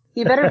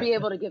 You better be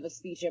able to give a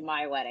speech at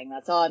my wedding.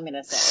 That's all I'm going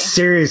to say.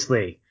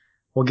 Seriously.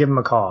 We'll give him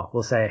a call.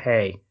 We'll say,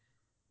 hey,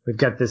 we've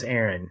got this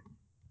Erin.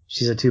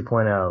 She's a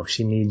 2.0.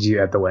 She needs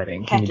you at the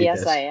wedding. Heck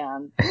yes, I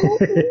am.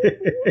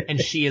 And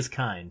she is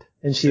kind.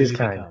 And she is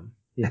kind.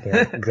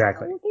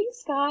 Exactly. Oh,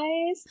 thanks,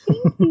 guys.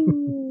 Thank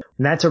you.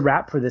 And that's a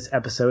wrap for this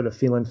episode of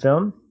Feelin'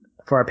 Film.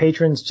 For our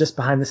patrons, just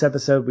behind this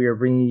episode, we are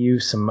bringing you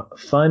some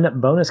fun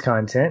bonus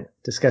content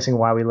discussing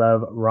why we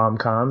love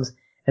rom-coms.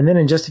 And then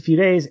in just a few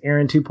days,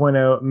 Erin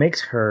 2.0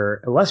 makes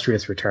her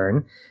illustrious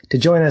return to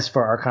join us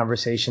for our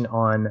conversation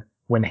on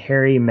When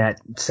Harry Met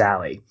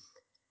Sally.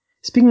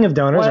 Speaking of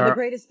donors, one of the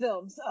greatest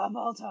films of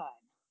all time.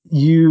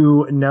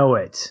 You know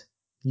it.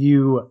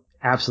 You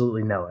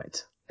absolutely know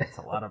it. It's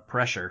a lot of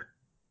pressure.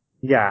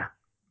 Yeah.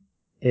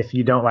 If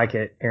you don't like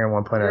it, Erin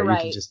 1.0, you're right.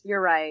 You can just...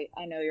 You're right.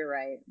 I know you're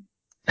right.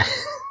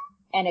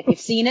 And if you've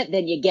seen it,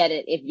 then you get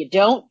it. If you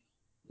don't,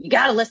 you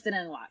gotta listen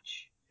and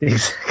watch.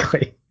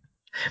 Exactly.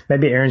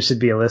 Maybe Erin should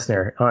be a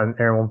listener on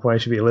Erin 1.0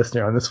 should be a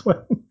listener on this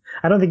one.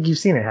 I don't think you've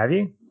seen it, have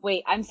you?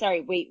 Wait, I'm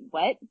sorry. Wait,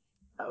 what?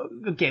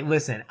 Okay,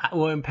 listen.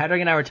 When Patrick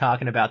and I were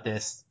talking about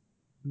this,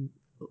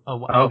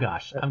 oh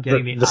gosh, I'm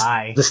getting the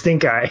eye. The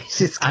stink eye.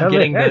 I'm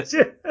getting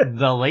the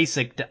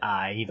LASIK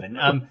eye even.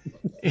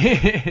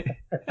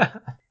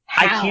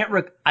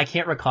 I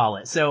can't recall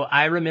it. So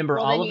I remember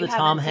all of the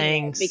Tom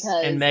Hanks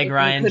and Meg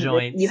Ryan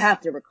joints. You have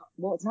to recall.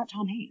 Well, it's not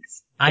Tom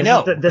Hanks. I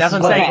know. That's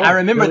what I'm saying. I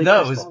remember Billy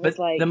those, Crystal. but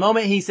the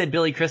moment he said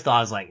Billy Crystal, I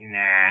was like, nah.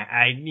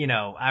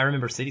 I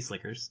remember City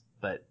Slickers,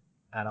 but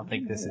I don't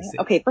think this is.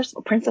 Okay, first of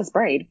all, Princess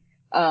Bride.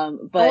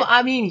 But well,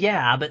 I mean,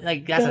 yeah, but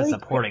like that's a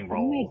supporting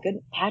role. Oh my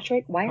goodness,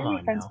 Patrick, why are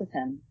you friends with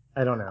him?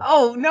 I don't know.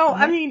 Oh no,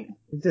 I mean,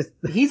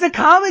 he's a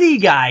comedy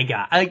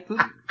guy. Like,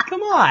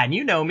 come on,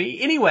 you know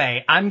me.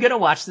 Anyway, I'm gonna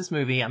watch this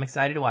movie. I'm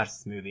excited to watch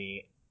this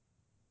movie,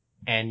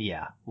 and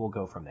yeah, we'll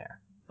go from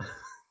there.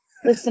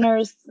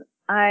 Listeners,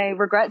 I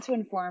regret to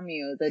inform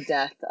you the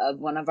death of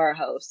one of our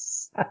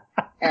hosts,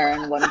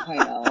 Erin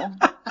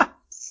 1.0,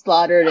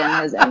 slaughtered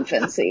in his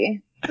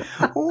infancy.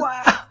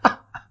 Wow.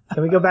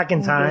 Can we go back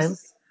in time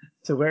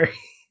to where?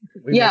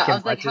 I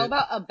was like, how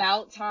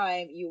about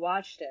time you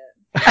watched it?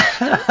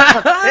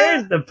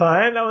 There's the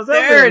pun. I was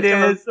there. It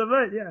is.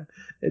 Yeah,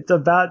 it's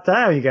about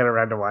time you got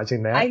around to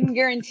watching that. I can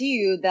guarantee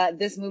you that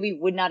this movie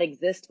would not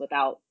exist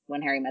without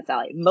When Harry Met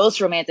Sally. Most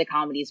romantic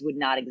comedies would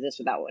not exist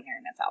without When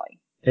Harry Met Sally.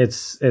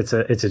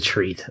 It's a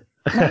treat.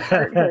 My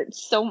heart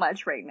hurts so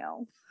much right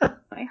now.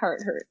 My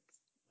heart hurts.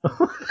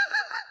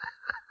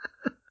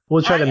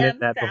 We'll try to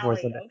admit that before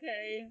Sunday.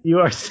 Okay. You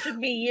are. It took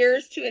me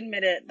years to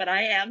admit it, but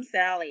I am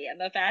Sally,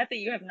 and the fact that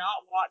you have not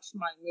watched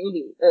my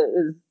movie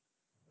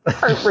is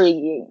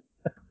heartbreaking.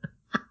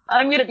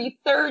 I'm gonna be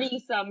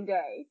 30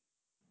 someday.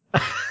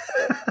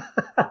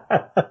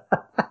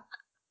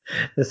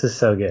 This is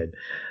so good.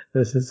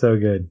 This is so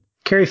good.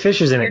 Carrie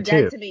Fisher's in You're it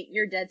dead too. to me.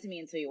 You're dead to me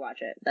until you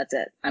watch it. That's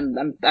it.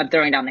 I'm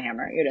throwing down the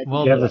hammer. You're dead to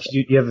Well, me.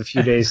 You have a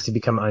few days to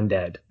become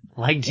undead.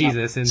 Like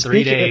Jesus, in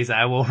 3 days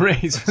I will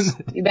raise from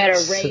the... You better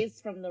raise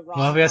from the wrong.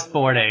 Well, that's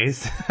 4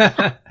 days.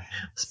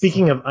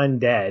 Speaking of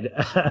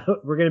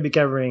undead, we're going to be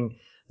covering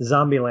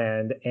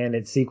Zombieland and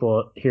its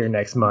sequel here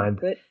next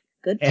month.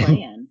 Good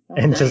plan.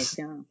 And Nice, just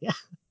yeah.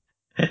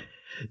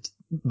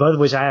 both of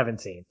which I haven't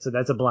seen. So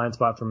that's a blind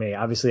spot for me.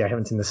 Obviously, I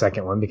haven't seen the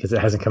second one because it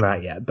hasn't come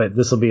out yet, but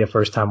this will be a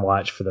first time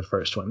watch for the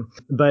first one.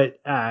 But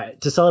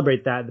to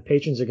celebrate that, the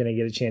patrons are going to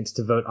get a chance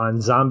to vote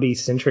on zombie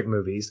centric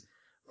movies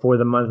for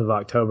the month of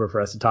October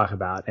for us to talk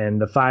about.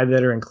 And the 5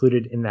 that are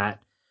included in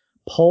that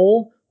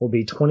poll will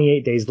be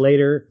 28 Days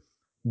Later,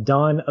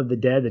 Dawn of the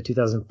Dead, the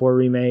 2004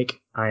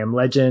 remake, I Am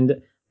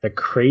Legend, The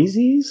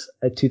Crazies,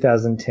 a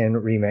 2010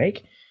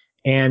 remake,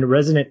 and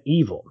Resident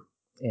Evil.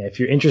 If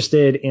you're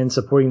interested in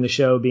supporting the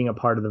show, being a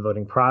part of the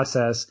voting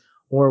process,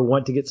 or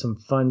want to get some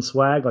fun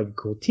swag like a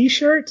cool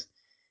t-shirt,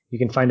 you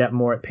can find out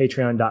more at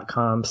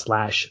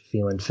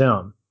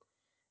patreon.com/feelinfilm.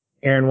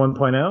 Aaron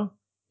 1.0,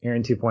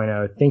 Aaron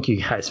 2.0, thank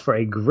you guys for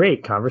a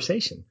great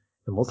conversation,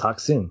 and we'll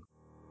talk soon.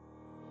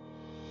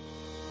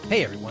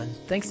 Hey everyone,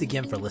 thanks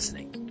again for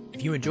listening.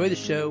 If you enjoy the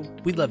show,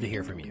 we'd love to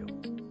hear from you.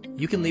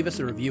 You can leave us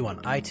a review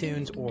on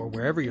iTunes or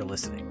wherever you're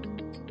listening.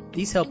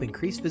 These help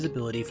increase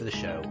visibility for the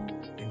show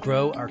and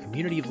grow our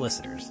community of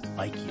listeners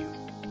like you.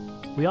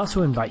 We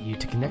also invite you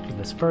to connect with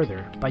us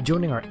further by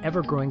joining our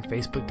ever-growing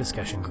Facebook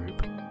discussion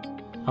group.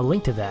 A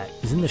link to that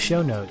is in the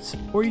show notes,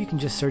 or you can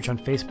just search on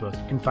Facebook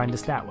and find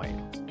us that way.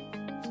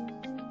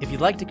 If you'd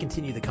like to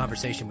continue the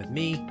conversation with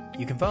me,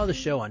 you can follow the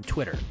show on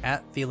Twitter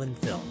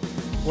 @FeelinFilm,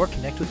 or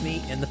connect with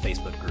me in the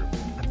Facebook group.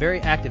 I'm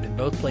very active in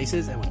both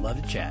places and would love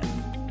to chat.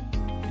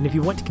 And if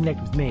you want to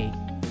connect with me,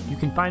 you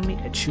can find me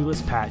at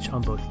Shoeless Patch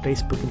on both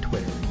Facebook and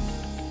Twitter.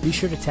 Be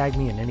sure to tag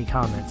me in any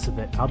comments so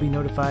that I'll be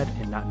notified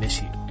and not miss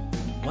you.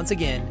 Once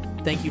again,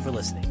 thank you for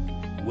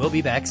listening. We'll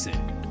be back soon.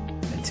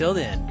 Until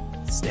then,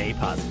 stay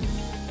positive.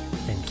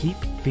 And keep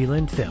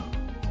feeling film.